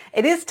today.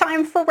 It is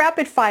time for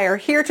Rapid Fire.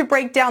 Here to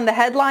break down the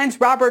headlines,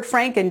 Robert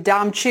Frank and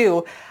Dom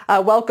Chu.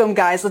 Welcome,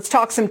 guys. Let's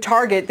talk some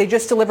Target. They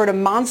just delivered a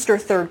monster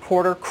third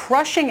quarter,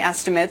 crushing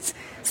estimates.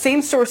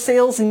 Same-store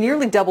sales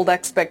nearly doubled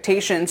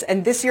expectations,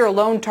 and this year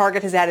alone,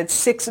 Target has added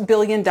 $6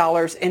 billion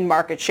in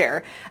market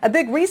share. A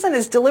big reason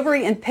is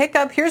delivery and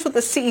pickup. Here's what the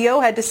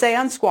CEO had to say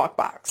on Squawk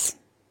Box.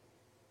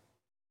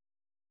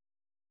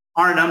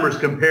 Our numbers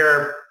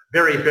compare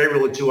very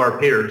favorably to our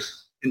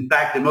peers. In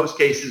fact, in most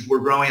cases, we're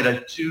growing at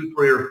a 2,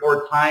 3, or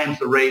 4 times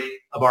the rate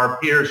of our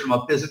peers from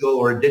a physical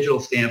or a digital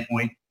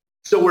standpoint.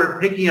 So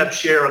we're picking up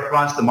share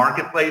across the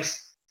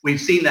marketplace.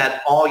 We've seen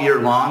that all year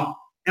long,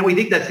 and we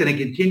think that's going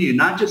to continue,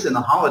 not just in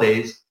the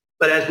holidays,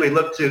 but as we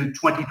look to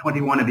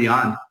 2021 and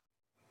beyond.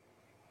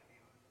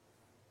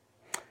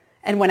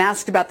 And when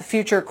asked about the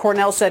future,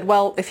 Cornell said,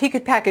 well, if he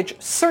could package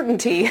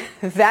certainty,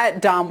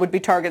 that, Dom, would be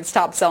Target's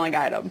top selling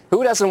item.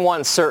 Who doesn't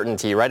want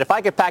certainty, right? If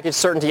I could package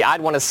certainty, I'd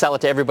want to sell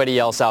it to everybody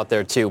else out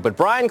there, too. But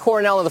Brian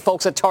Cornell and the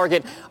folks at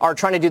Target are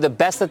trying to do the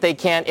best that they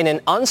can in an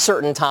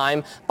uncertain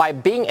time by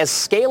being as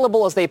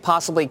scalable as they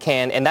possibly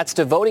can, and that's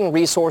devoting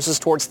resources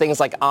towards things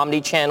like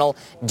omni-channel,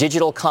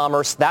 digital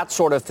commerce, that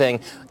sort of thing.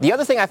 The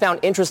other thing I found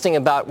interesting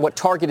about what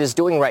Target is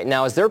doing right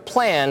now is their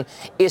plan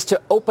is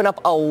to open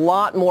up a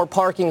lot more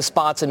parking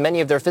spots in many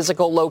of their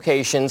physical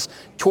locations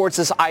towards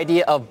this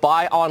idea of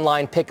buy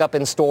online, pick up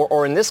in store,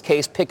 or in this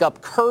case, pick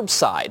up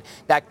curbside.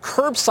 That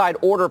curbside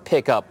order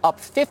pickup up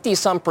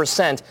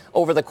 50-some%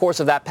 over the course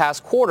of that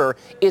past quarter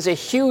is a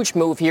huge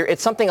move here.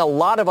 It's something a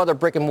lot of other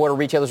brick and mortar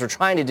retailers are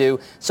trying to do.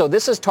 So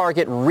this is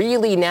Target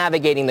really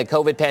navigating the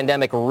COVID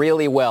pandemic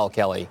really well,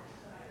 Kelly.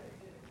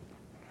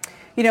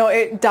 You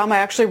know, Dom, I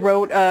actually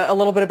wrote a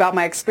little bit about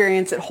my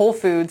experience at Whole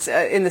Foods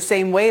in the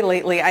same way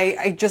lately.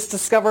 I just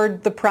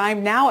discovered the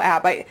Prime Now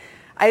app.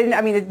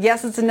 I mean,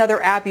 yes, it's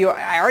another app.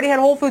 I already had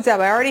Whole Foods app.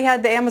 I already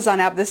had the Amazon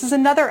app. This is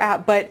another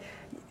app, but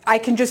I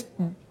can just,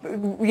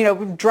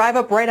 drive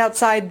up right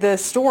outside the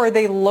store.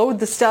 They load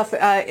the stuff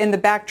in the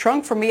back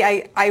trunk for me.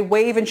 I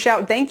wave and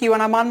shout thank you,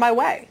 and I'm on my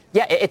way.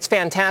 Yeah, it's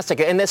fantastic.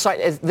 And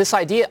this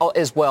idea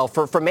as well,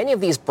 for many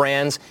of these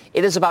brands,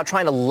 it is about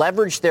trying to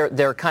leverage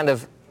their kind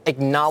of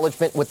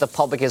acknowledgement with the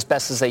public as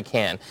best as they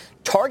can.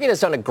 Target has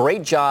done a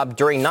great job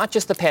during not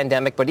just the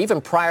pandemic, but even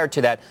prior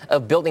to that,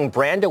 of building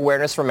brand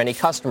awareness for many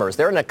customers.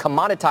 They're in a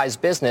commoditized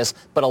business,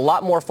 but a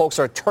lot more folks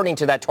are turning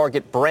to that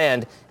Target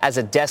brand as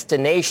a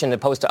destination,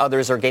 opposed to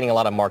others who are gaining a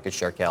lot of market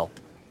share, Kel.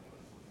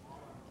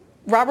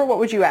 Robert, what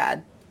would you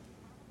add?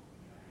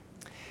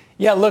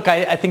 Yeah, look,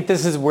 I think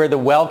this is where the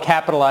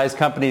well-capitalized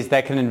companies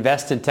that can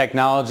invest in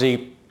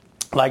technology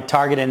like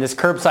Target and this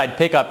curbside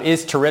pickup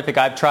is terrific.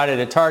 I've tried it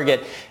at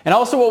Target. And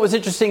also what was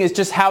interesting is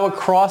just how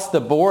across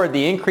the board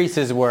the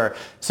increases were.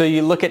 So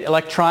you look at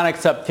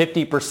electronics up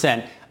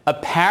 50%,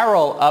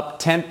 apparel up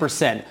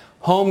 10%,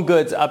 home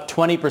goods up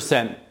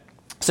 20%.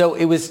 So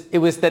it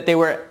was that they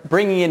were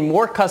bringing in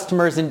more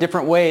customers in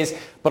different ways,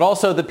 but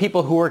also the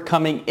people who were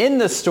coming in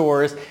the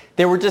stores,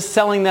 they were just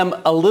selling them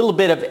a little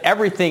bit of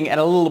everything and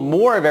a little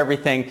more of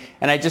everything.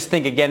 And I just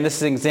think, again, this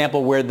is an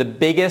example where the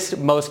biggest,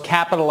 most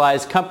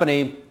capitalized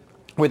company,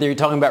 whether you're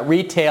talking about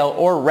retail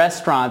or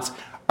restaurants,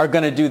 are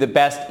going to do the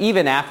best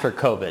even after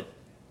COVID.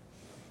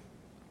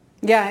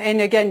 Yeah, and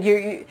again,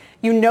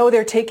 you know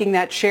they're taking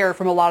that share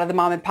from a lot of the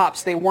mom and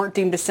pops. They weren't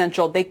deemed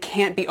essential. They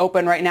can't be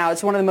open right now.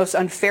 It's one of the most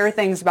unfair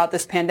things about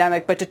this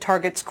pandemic, but to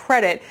Target's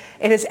credit,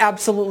 it has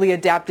absolutely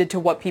adapted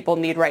to what people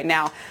need right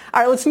now.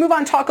 All right, let's move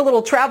on, talk a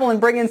little travel, and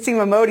bring in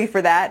Seema Modi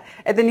for that.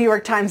 At the New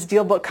York Times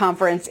Deal Book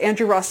Conference,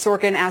 Andrew Ross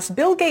Sorkin asked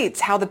Bill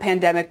Gates how the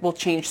pandemic will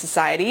change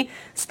society,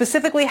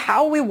 specifically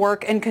how we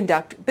work and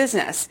conduct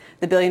business.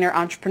 The billionaire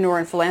entrepreneur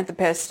and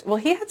philanthropist, well,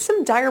 he had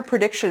some dire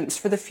predictions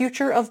for the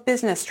future of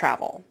business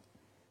travel.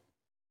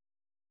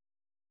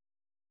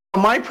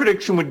 My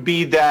prediction would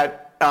be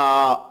that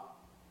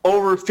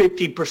over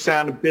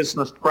 50% of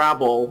business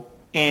travel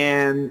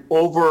and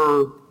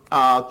over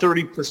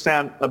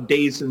 30% of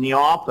days in the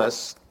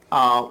office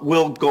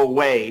will go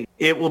away.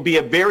 It will be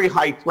a very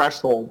high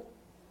threshold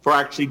for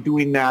actually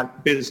doing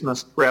that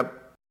business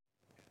trip.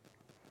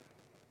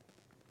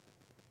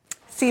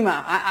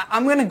 Seema,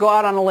 I'm going to go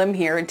out on a limb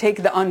here and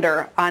take the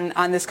under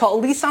on this call,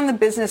 at least on the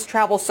business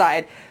travel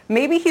side.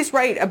 Maybe he's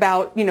right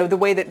about, the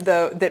way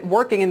that that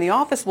working in the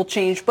office will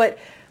change, but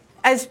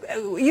as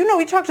you know,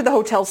 we talked to the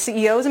hotel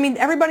CEOs. I mean,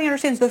 everybody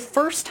understands the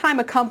first time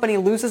a company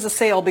loses a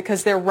sale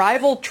because their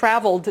rival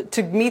traveled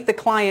to meet the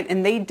client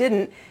and they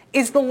didn't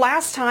is the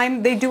last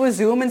time they do a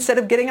Zoom instead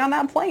of getting on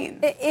that plane.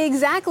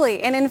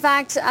 Exactly. And in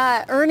fact,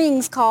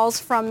 earnings calls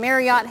from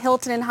Marriott,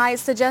 Hilton, and Hyatt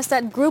suggest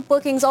that group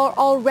bookings are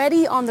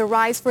already on the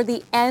rise for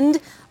the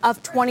end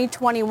of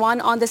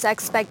 2021 on this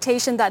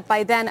expectation that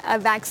by then a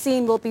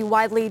vaccine will be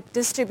widely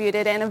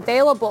distributed and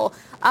available.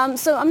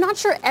 So I'm not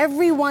sure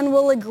everyone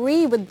will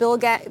agree with Bill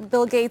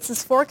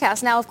Gates'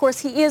 forecast. Now, of course,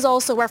 he is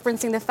also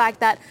referencing the fact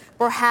that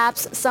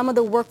perhaps some of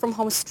the work from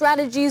home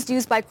strategies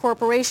used by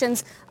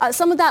corporations,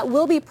 some of that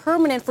will be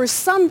permanent for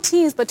some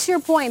teams. But to your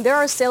point, there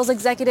are sales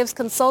executives,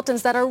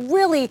 consultants that are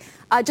really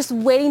just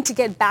waiting to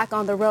get back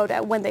on the road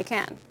when they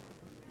can.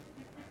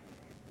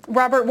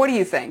 Robert, what do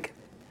you think?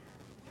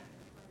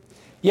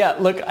 Yeah,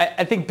 look,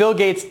 I think Bill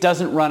Gates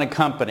doesn't run a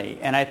company.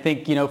 And I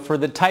think, for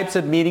the types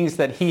of meetings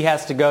that he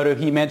has to go to,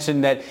 he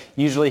mentioned that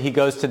usually he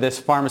goes to this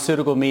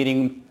pharmaceutical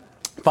meeting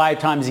 5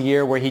 times a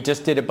year where he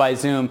just did it by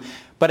Zoom.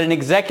 But an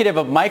executive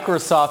of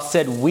Microsoft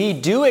said, we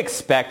do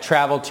expect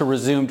travel to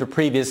resume to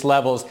previous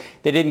levels.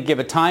 They didn't give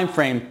a time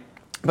frame.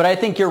 But I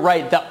think you're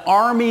right. The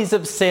armies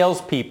of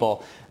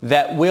salespeople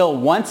that will,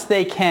 once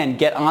they can,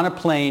 get on a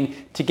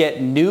plane to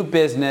get new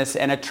business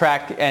and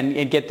attract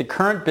and get the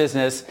current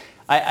business,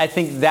 I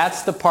think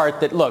that's the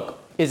part that, look,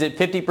 is it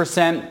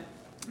 50%?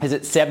 Is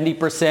it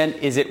 70%?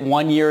 Is it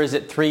 1 year? Is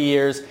it 3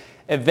 years?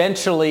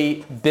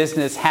 Eventually,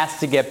 business has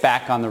to get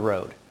back on the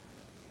road.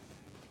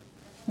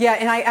 Yeah,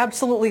 and I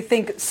absolutely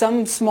think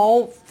some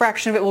small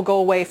fraction of it will go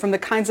away from the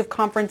kinds of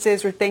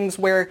conferences or things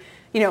where,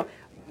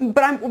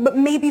 but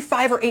maybe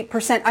 5 or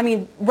 8%. I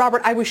mean,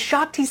 Robert, I was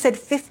shocked he said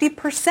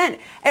 50%.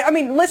 I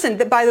mean, listen,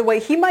 by the way,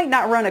 he might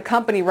not run a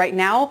company right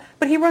now,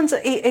 but he runs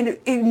an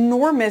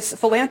enormous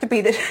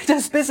philanthropy that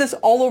does business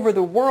all over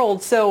the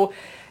world. So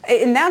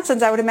in that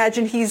sense, I would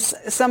imagine he's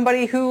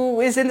somebody who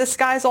is in the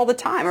skies all the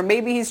time, or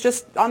maybe he's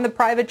just on the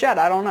private jet.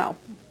 I don't know.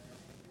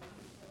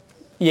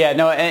 Yeah,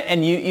 no,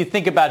 and you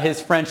think about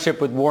his friendship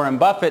with Warren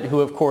Buffett,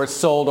 who, of course,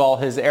 sold all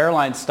his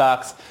airline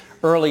stocks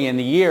early in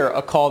the year,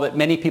 a call that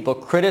many people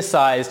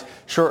criticized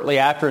shortly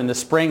after in the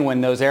spring when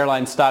those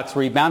airline stocks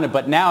rebounded,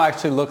 but now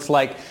actually looks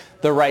like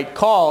the right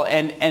call.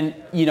 And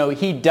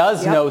he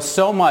does know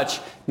so much,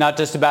 not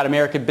just about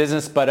American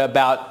business, but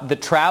about the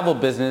travel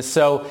business.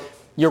 So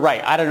you're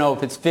right. I don't know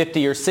if it's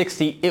 50 or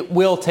 60. It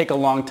will take a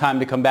long time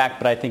to come back,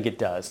 but I think it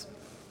does.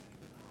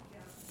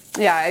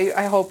 Yeah,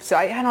 I hope so.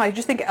 I don't know. I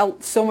just think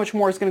so much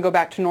more is going to go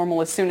back to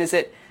normal as soon as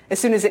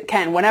it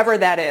can, whenever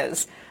that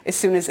is, as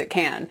soon as it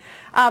can.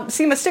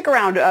 Seema, stick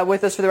around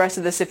with us for the rest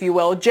of this, if you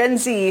will. Gen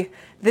Z,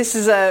 this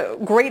is a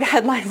great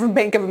headline from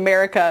Bank of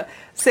America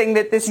saying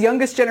that this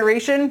youngest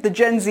generation, the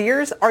Gen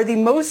Zers, are the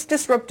most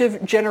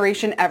disruptive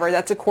generation ever.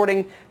 That's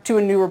according to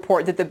a new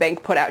report that the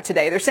bank put out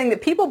today. They're saying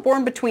that people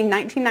born between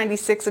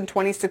 1996 and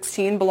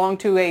 2016 belong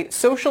to a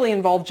socially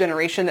involved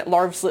generation that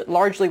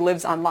largely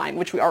lives online,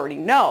 which we already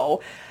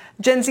know.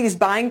 Gen Z's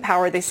buying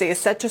power, they say, is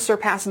set to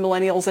surpass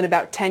millennials in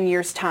about 10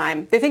 years'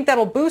 time. They think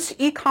that'll boost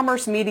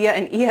e-commerce, media,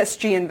 and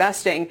ESG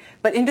investing,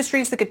 but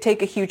industries that could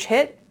take a huge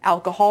hit,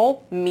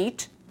 alcohol,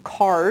 meat,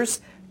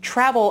 cars,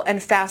 travel,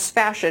 and fast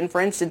fashion.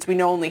 For instance, we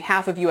know only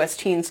half of U.S.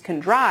 teens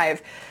can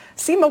drive.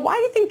 Seema, why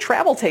do you think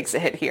travel takes a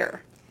hit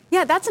here?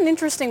 Yeah, that's an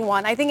interesting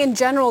one. I think in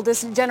general,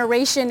 this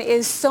generation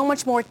is so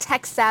much more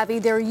tech savvy.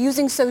 They're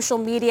using social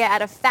media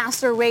at a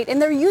faster rate,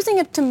 and they're using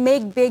it to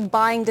make big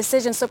buying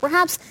decisions. So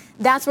perhaps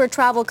that's where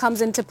travel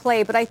comes into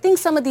play. But I think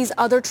some of these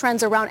other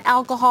trends around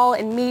alcohol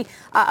and meat,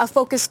 a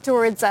focus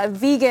towards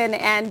vegan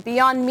and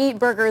Beyond Meat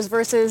burgers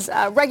versus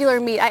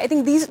regular meat, I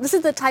think this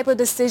is the type of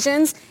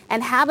decisions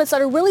and habits that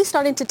are really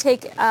starting to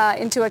take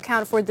into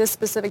account for this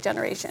specific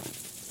generation.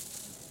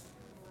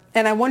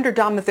 And I wonder,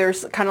 Dom, if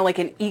there's kind of like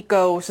an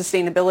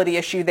eco-sustainability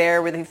issue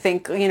there where they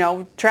think,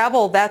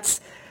 travel,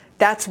 that's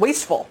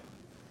wasteful.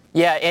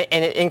 Yeah,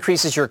 and it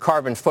increases your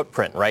carbon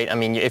footprint, right? I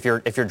mean, if you're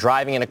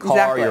driving in a car,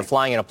 Exactly. You're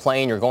flying in a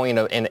plane, you're going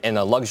in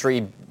a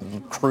luxury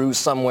cruise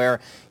somewhere,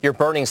 you're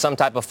burning some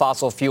type of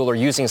fossil fuel or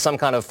using some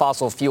kind of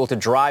fossil fuel to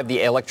drive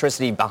the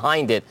electricity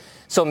behind it.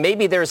 So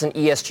maybe there's an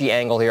ESG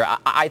angle here.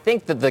 I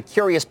think that the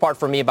curious part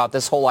for me about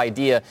this whole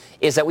idea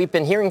is that we've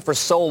been hearing for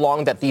so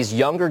long that these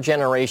younger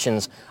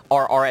generations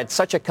are at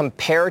such a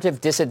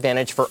comparative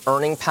disadvantage for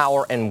earning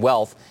power and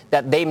wealth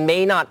that they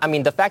may not, I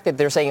mean, the fact that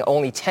they're saying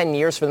only 10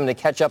 years for them to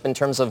catch up in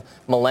terms of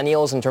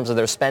millennials, in terms of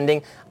their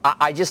spending,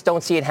 I just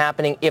don't see it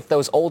happening if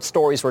those old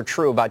stories were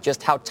true about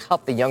just how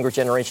tough the younger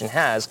generation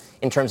has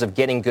in terms of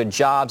getting good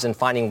jobs and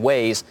finding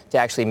ways to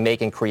actually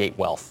make and create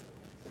wealth.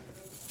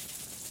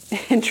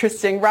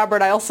 Interesting.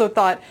 Robert, I also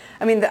thought,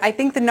 I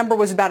think the number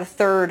was about a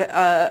third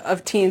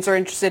of teens are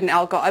interested in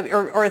alcohol,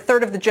 or a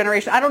third of the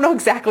generation. I don't know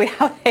exactly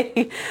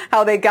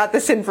how they got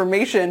this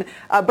information,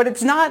 but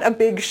it's not a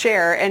big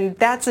share, and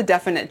that's a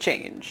definite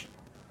change.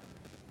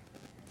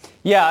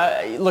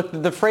 Yeah, look,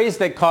 the phrase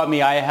that caught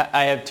me, I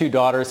have two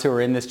daughters who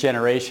are in this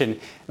generation,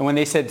 and when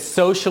they said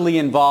socially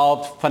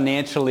involved,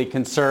 financially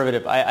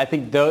conservative, I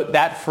think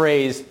that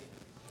phrase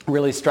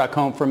really struck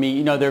home for me.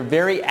 You know, they're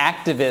very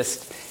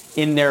activist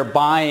in their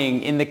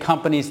buying in the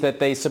companies that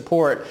they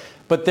support,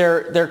 but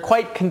they're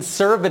quite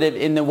conservative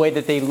in the way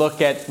that they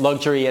look at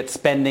luxury, at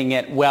spending,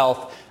 at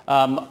wealth.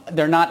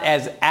 They're not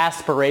as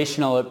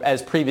aspirational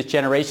as previous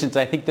generations.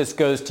 I think this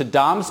goes to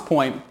Dom's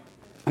point,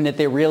 and that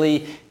they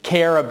really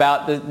care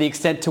about the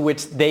extent to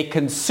which they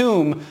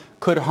consume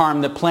could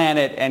harm the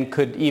planet and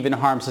could even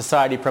harm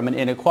society from an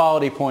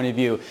inequality point of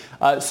view.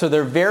 So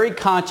they're very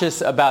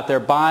conscious about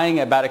their buying,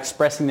 about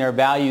expressing their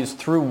values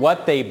through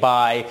what they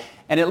buy,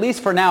 and at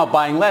least for now,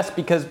 buying less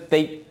because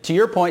they, to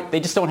your point, they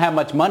just don't have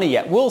much money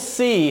yet. We'll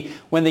see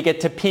when they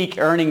get to peak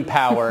earning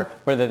power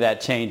whether that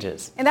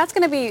changes. And that's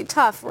going to be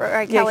tough,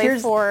 right, Kelly,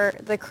 for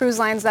the cruise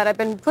lines that have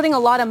been putting a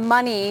lot of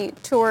money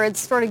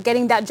towards sort of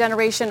getting that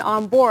generation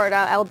on board,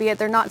 albeit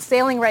they're not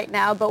sailing right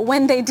now. But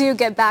when they do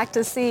get back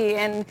to sea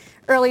in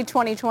early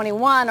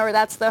 2021, or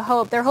that's the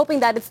hope, they're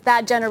hoping that it's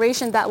that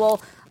generation that will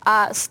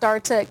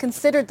start to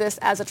consider this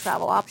as a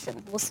travel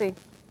option. We'll see.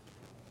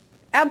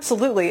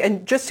 Absolutely.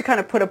 And just to kind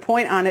of put a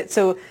point on it,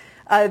 so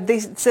they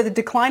said the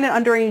decline in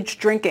underage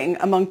drinking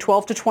among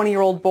 12 to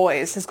 20-year-old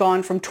boys has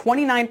gone from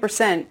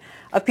 29%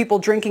 of people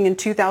drinking in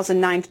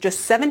 2009 to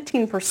just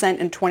 17%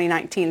 in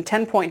 2019,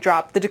 10-point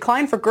drop. The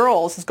decline for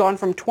girls has gone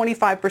from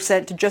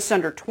 25% to just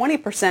under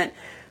 20%.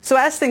 So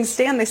as things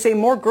stand, they say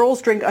more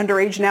girls drink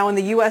underage now in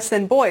the U.S.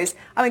 than boys.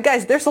 I mean,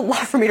 guys, there's a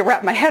lot for me to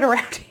wrap my head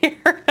around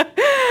here.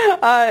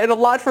 And a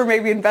lot for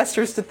maybe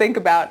investors to think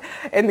about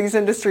in these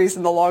industries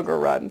in the longer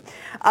run.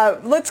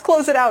 Let's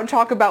close it out and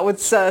talk about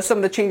what's some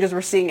of the changes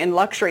we're seeing in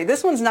luxury.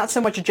 This one's not so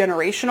much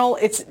gegenerational,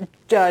 it's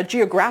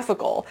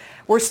geographical.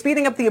 We're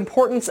speeding up the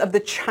importance of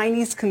the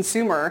Chinese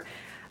consumer.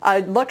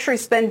 Luxury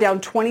spend down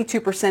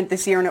 22%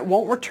 this year, and it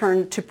won't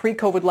return to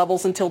pre-COVID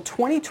levels until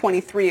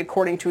 2023,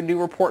 according to a new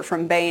report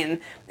from Bain.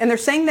 And they're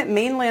saying that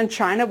mainland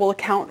China will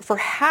account for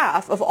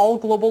half of all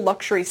global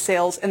luxury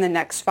sales in the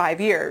next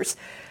 5 years.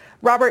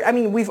 Robert, I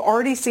mean, we've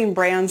already seen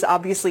brands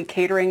obviously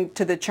catering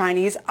to the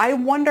Chinese. I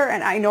wonder,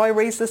 and I know I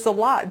raise this a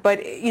lot,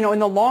 but, you know, in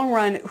the long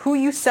run, who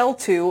you sell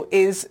to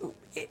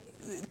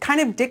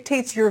kind of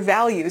dictates your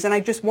values. And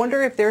I just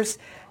wonder if there's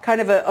kind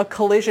of a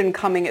collision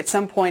coming at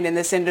some point in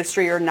this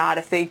industry or not,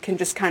 if they can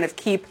just kind of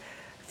keep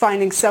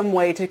finding some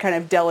way to kind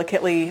of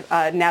delicately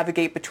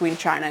navigate between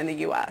China and the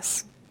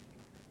U.S.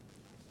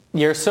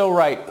 You're so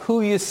right.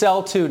 Who you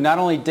sell to not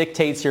only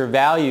dictates your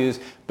values,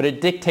 but it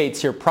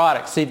dictates your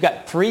products. So you've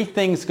got three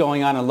things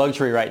going on in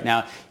luxury right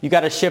now. You've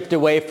got to shift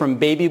away from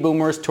baby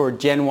boomers toward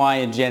Gen Y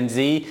and Gen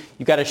Z.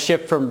 You've got to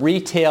shift from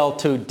retail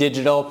to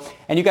digital.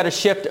 And you've got to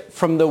shift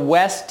from the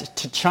West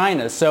to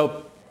China.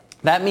 So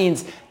that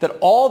means that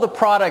all the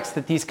products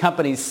that these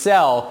companies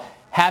sell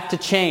have to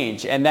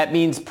change, and that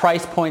means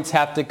price points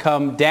have to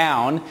come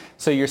down.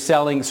 So you're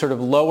selling sort of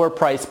lower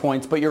price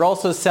points, but you're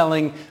also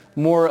selling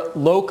more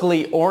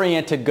locally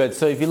oriented goods.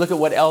 So if you look at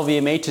what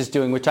LVMH is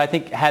doing, which I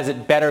think has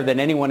it better than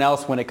anyone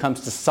else when it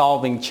comes to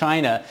solving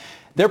China,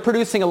 they're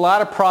producing a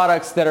lot of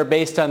products that are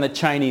based on the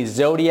Chinese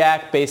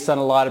zodiac, based on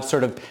a lot of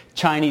sort of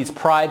Chinese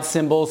pride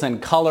symbols and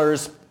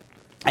colors.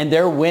 And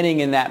they're winning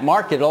in that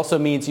market. It also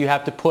means you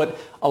have to put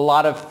a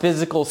lot of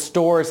physical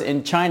stores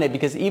in China,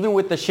 because even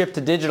with the shift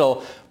to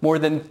digital, more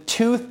than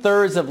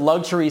 2/3 of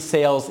luxury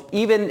sales,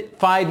 even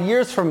 5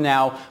 years from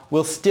now,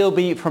 will still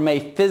be from a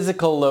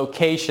physical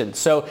location.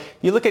 So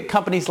you look at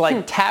companies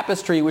like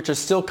Tapestry, which are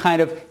still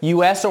kind of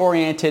U.S.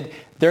 oriented,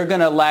 they're going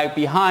to lag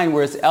behind,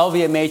 whereas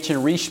LVMH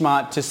and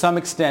Richemont, to some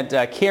extent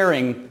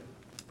Kering,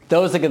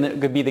 those are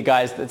going to be the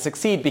guys that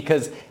succeed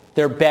because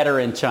they're better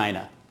in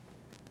China.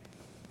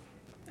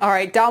 All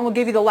right, Don, we'll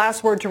give you the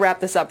last word to wrap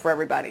this up for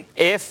everybody.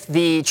 If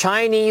the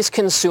Chinese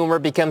consumer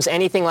becomes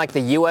anything like the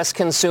U.S.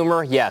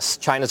 consumer, yes,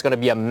 China's going to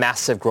be a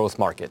massive growth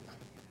market.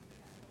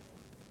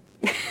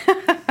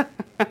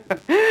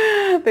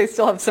 They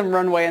still have some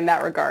runway in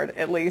that regard,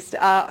 at least.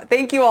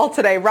 Thank you all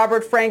today.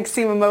 Robert Frank,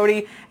 Seema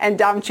Modi, and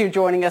Dom Chu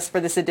joining us for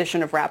this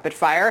edition of Rapid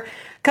Fire.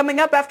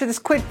 Coming up after this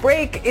quick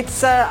break,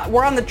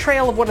 we're on the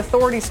trail of what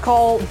authorities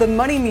call the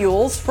money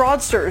mules,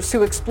 fraudsters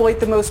who exploit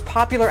the most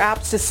popular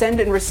apps to send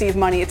and receive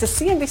money. It's a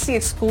CNBC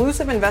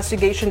exclusive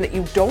investigation that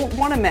you don't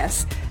want to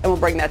miss, and we'll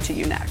bring that to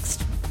you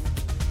next.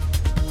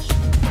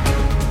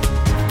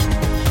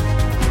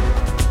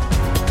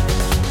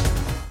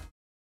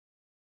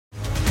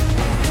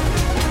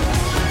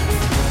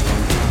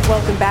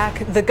 Welcome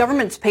back. The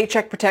government's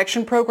Paycheck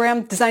Protection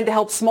Program, designed to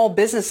help small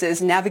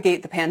businesses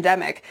navigate the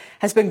pandemic,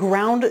 has been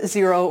ground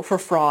zero for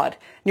fraud.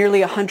 Nearly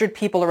 100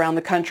 people around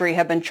the country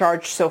have been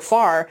charged so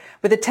far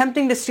with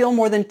attempting to steal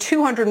more than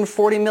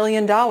 $240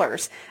 million.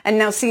 And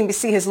now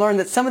CNBC has learned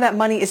that some of that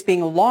money is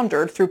being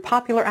laundered through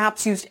popular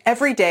apps used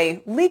every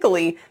day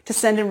legally to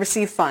send and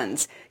receive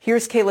funds.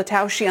 Here's Kayla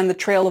Tausche on the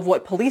trail of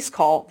what police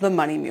call the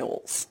money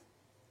mules.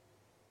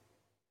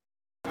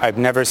 I've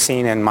never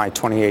seen in my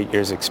 28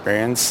 years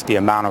experience the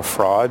amount of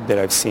fraud that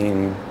I've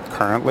seen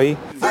currently.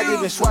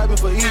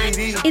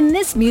 In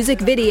this music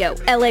video,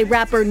 LA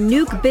rapper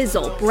Nuke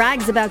Bizzle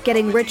brags about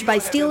getting rich by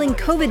stealing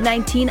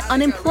COVID-19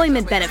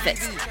 unemployment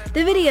benefits.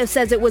 The video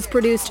says it was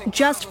produced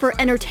just for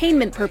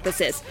entertainment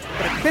purposes,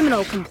 but a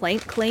criminal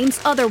complaint claims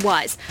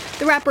otherwise.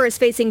 The rapper is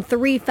facing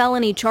 3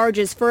 felony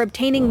charges for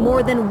obtaining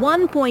more than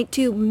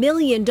 $1.2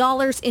 million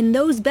in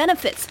those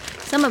benefits,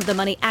 some of the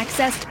money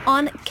accessed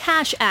on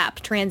Cash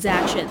App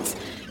transactions.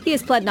 He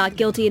has pled not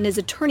guilty and his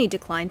attorney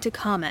declined to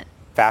comment.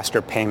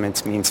 Faster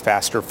payments means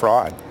faster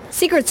fraud.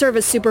 Secret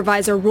Service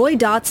Supervisor Roy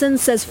Dotson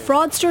says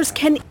fraudsters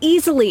can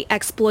easily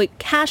exploit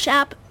Cash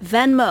App,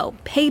 Venmo,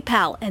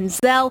 PayPal, and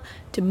Zelle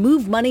to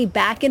move money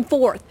back and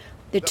forth.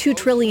 The $2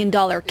 trillion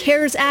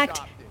CARES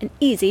Act, an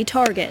easy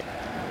target.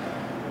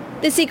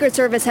 The Secret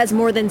Service has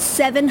more than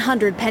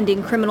 700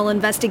 pending criminal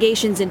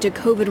investigations into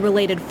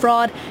COVID-related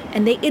fraud,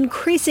 and they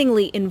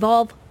increasingly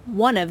involve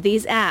one of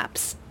these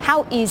apps.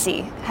 How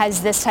easy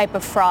has this type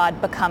of fraud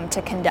become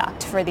to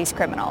conduct for these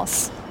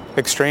criminals?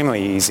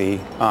 Extremely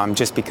easy,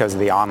 just because of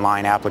the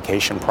online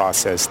application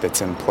process that's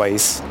in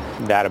place.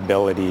 That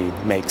ability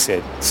makes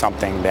it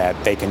something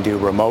that they can do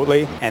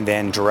remotely and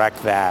then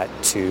direct that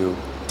to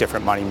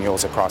different money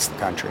mules across the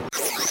country.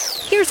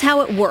 Here's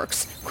how it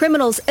works.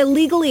 Criminals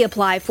illegally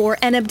apply for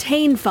and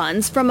obtain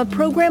funds from a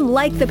program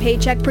like the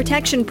Paycheck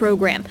Protection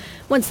Program.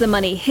 Once the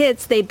money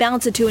hits, they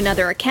bounce it to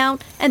another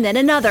account and then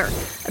another,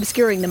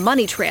 obscuring the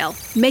money trail,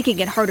 making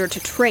it harder to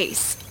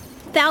trace.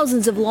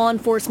 Thousands of law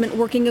enforcement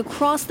working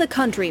across the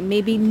country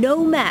may be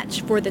no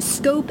match for the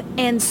scope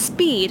and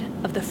speed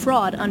of the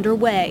fraud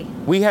underway.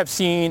 We have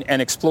seen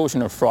an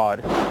explosion of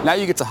fraud. Now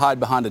you get to hide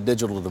behind a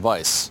digital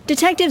device.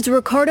 Detectives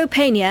Ricardo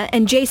Pena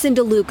and Jason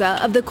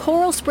DeLuca of the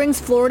Coral Springs,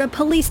 Florida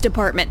Police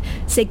Department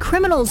say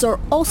criminals are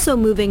also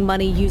moving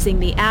money using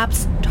the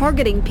apps,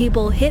 targeting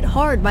people hit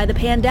hard by the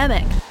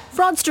pandemic.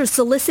 Fraudsters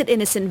solicit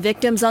innocent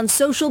victims on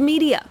social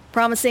media,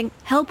 promising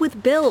help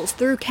with bills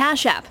through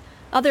Cash App.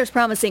 Others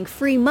promising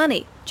free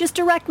money, just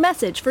direct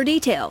message for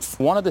details.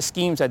 One of the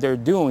schemes that they're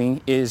doing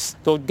is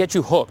they'll get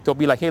you hooked. They'll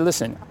be like, hey,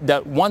 listen,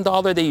 that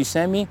 $1 that you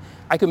send me,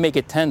 I could make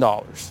it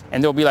 $10.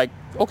 And they'll be like,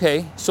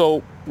 okay,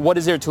 so what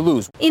is there to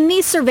lose? In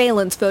these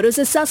surveillance photos,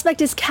 a suspect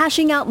is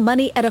cashing out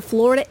money at a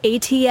Florida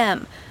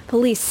ATM.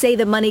 Police say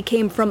the money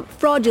came from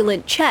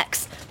fraudulent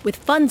checks, with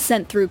funds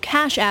sent through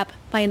Cash App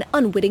by an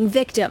unwitting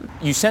victim.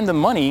 You send them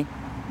money,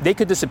 they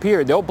could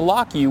disappear. They'll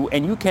block you,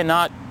 and you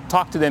cannot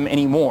talk to them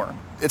anymore.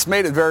 It's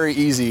made it very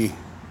easy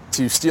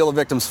to steal a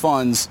victim's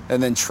funds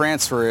and then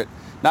transfer it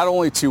not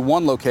only to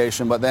one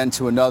location, but then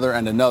to another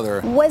and another.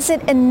 Was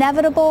it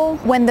inevitable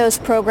when those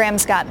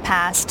programs got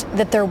passed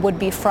that there would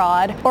be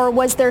fraud? Or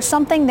was there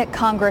something that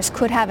Congress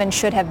could have and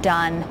should have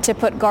done to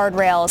put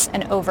guardrails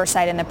and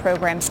oversight in the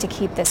programs to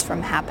keep this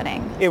from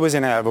happening? It was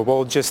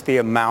inevitable, just the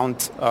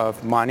amount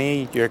of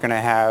money. You're going to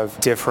have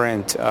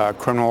different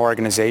criminal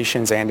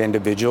organizations and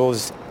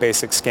individuals,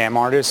 basic scam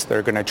artists.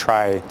 They're going to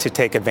try to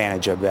take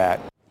advantage of that.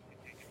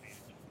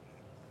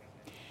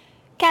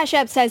 Cash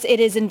App says it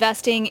is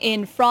investing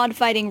in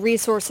fraud-fighting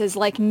resources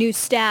like new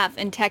staff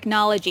and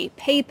technology.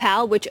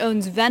 PayPal, which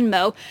owns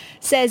Venmo,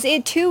 says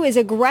it too is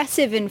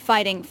aggressive in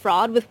fighting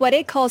fraud with what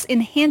it calls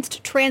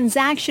enhanced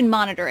transaction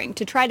monitoring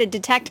to try to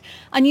detect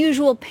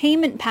unusual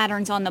payment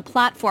patterns on the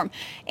platform.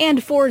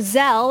 And for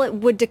Zelle, it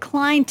would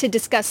decline to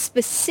discuss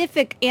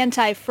specific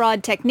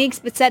anti-fraud techniques,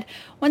 but said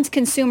once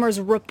consumers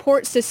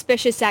report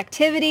suspicious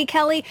activity,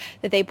 Kelly,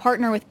 that they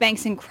partner with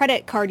banks and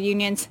credit card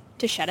unions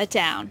to shut it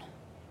down.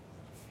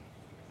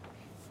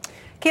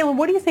 Kayla,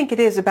 what do you think it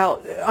is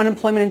about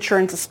unemployment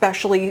insurance,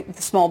 especially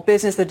the small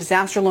business, the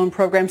disaster loan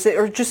programs that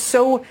are just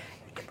so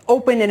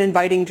open and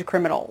inviting to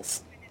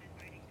criminals?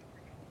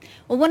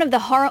 Well, one of the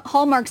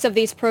hallmarks of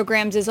these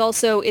programs is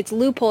also its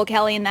loophole,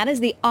 Kelly, and that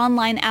is the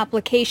online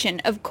application.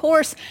 Of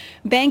course,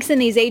 banks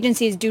and these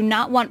agencies do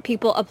not want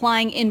people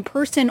applying in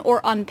person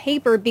or on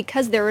paper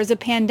because there is a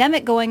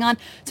pandemic going on.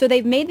 So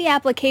they've made the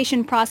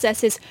application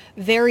processes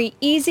very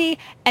easy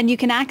and you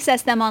can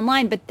access them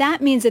online. But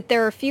that means that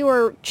there are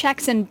fewer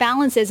checks and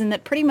balances and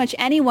that pretty much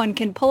anyone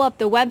can pull up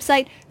the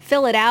website,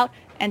 fill it out,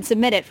 and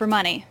submit it for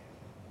money.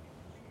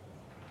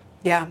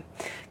 Yeah.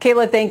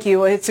 Kayla, thank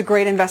you. It's a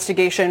great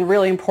investigation,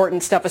 really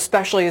important stuff,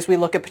 especially as we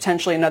look at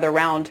potentially another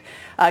round.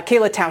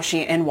 Kayla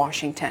Tausche in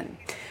Washington.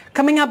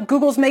 Coming up,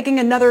 Google's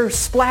making another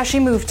splashy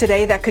move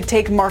today that could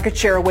take market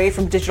share away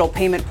from digital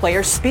payment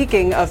players.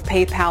 Speaking of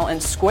PayPal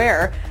and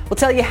Square, we'll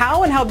tell you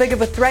how and how big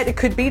of a threat it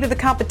could be to the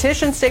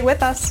competition. Stay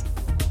with us.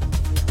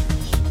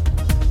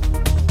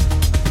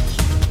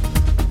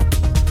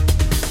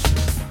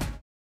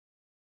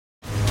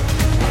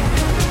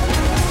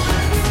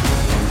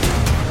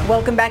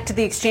 Welcome back to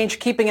The Exchange,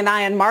 keeping an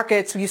eye on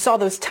markets. You saw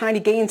those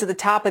tiny gains at the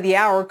top of the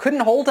hour.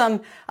 Couldn't hold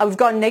them. We've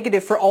gone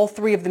negative for all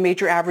three of the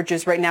major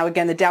averages right now.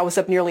 Again, the Dow was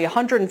up nearly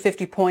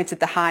 150 points at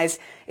the highs.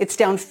 It's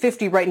down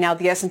 50 right now.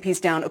 The S&P's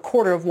down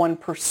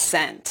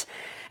 0.25%.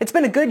 It's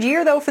been a good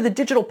year, though, for the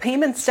digital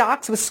payment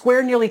stocks, with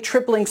Square nearly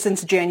tripling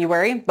since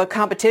January. But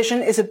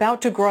competition is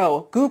about to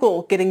grow.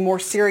 Google getting more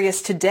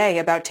serious today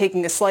about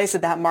taking a slice of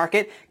that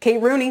market.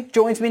 Kate Rooney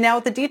joins me now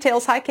with the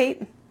details. Hi,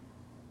 Kate.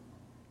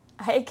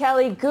 Hey,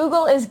 Kelly.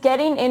 Google is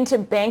getting into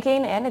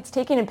banking, and it's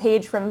taking a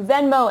page from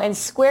Venmo and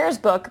Square's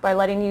book by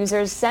letting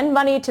users send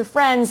money to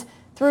friends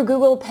through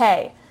Google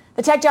Pay.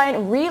 The tech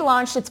giant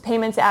relaunched its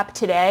payments app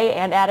today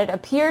and added a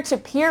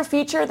peer-to-peer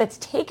feature that's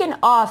taken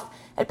off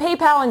at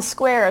PayPal and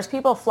Square as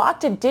people flock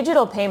to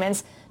digital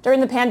payments during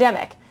the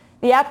pandemic.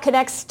 The app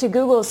connects to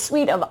Google's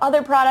suite of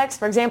other products.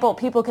 For example,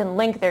 people can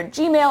link their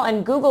Gmail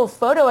and Google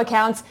Photo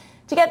accounts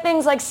to get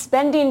things like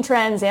spending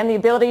trends and the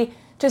ability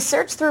to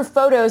search through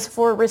photos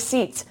for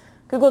receipts.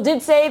 Google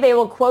did say they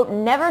will, quote,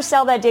 never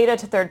sell that data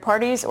to third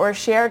parties or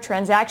share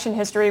transaction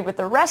history with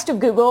the rest of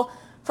Google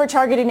for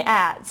targeting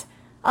ads.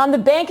 On the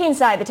banking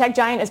side, the tech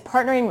giant is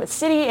partnering with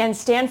Citi and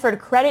Stanford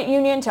Credit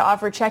Union to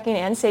offer checking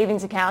and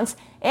savings accounts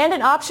and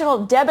an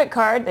optional debit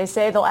card. They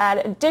say they'll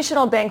add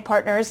additional bank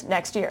partners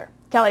next year.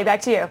 Kelly,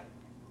 back to you.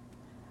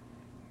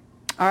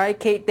 All right,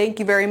 Kate, thank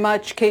you very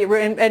much. Kate,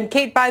 and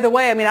Kate, by the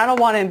way, I mean, I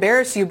don't want to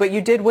embarrass you, but you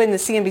did win the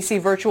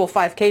CNBC Virtual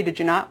 5K, did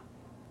you not?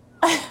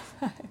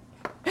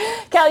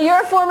 Kelly,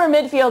 you're a former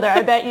midfielder.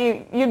 I bet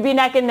you'd be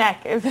neck and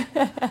neck.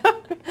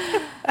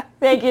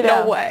 Thank you,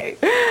 though. No way.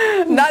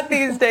 Not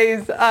these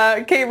days.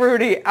 Kate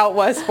Rooney out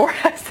west for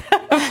us.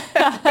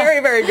 Very,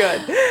 very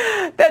good.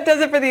 That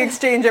does it for The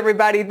Exchange,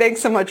 everybody.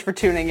 Thanks so much for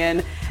tuning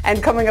in.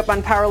 And coming up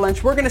on Power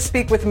Lunch, we're going to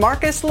speak with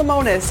Marcus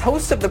Lemonis,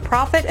 host of The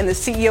Profit and the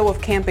CEO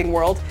of Camping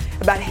World,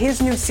 about his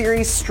new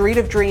series, Street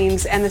of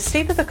Dreams, and the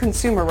state of the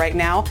consumer right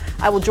now.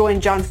 I will join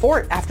John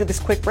Fort after this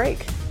quick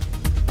break.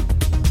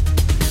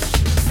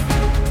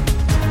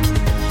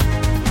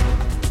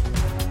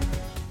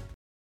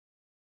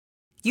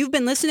 You've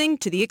been listening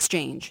to The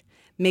Exchange.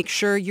 Make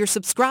sure you're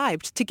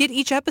subscribed to get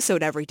each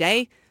episode every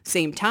day,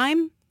 same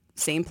time,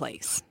 same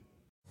place.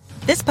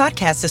 This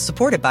podcast is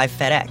supported by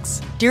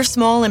FedEx. Dear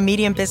small and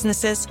medium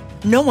businesses,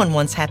 no one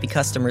wants happy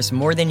customers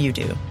more than you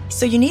do.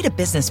 So you need a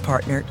business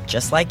partner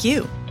just like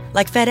you.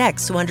 Like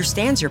FedEx, who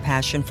understands your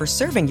passion for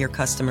serving your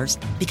customers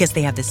because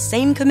they have the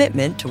same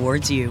commitment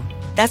towards you.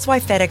 That's why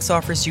FedEx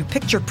offers you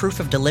picture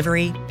proof of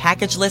delivery,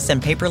 packageless and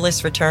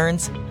paperless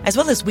returns, as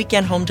well as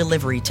weekend home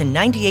delivery to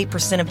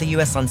 98% of the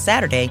U.S. on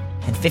Saturday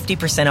and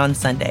 50% on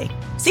Sunday.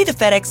 See the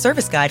FedEx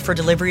service guide for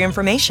delivery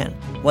information.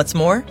 What's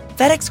more,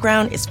 FedEx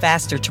Ground is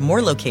faster to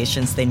more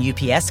locations than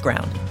UPS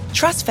Ground.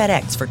 Trust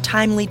FedEx for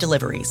timely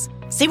deliveries.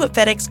 See what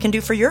FedEx can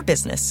do for your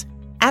business.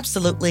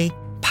 Absolutely,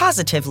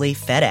 positively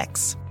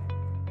FedEx.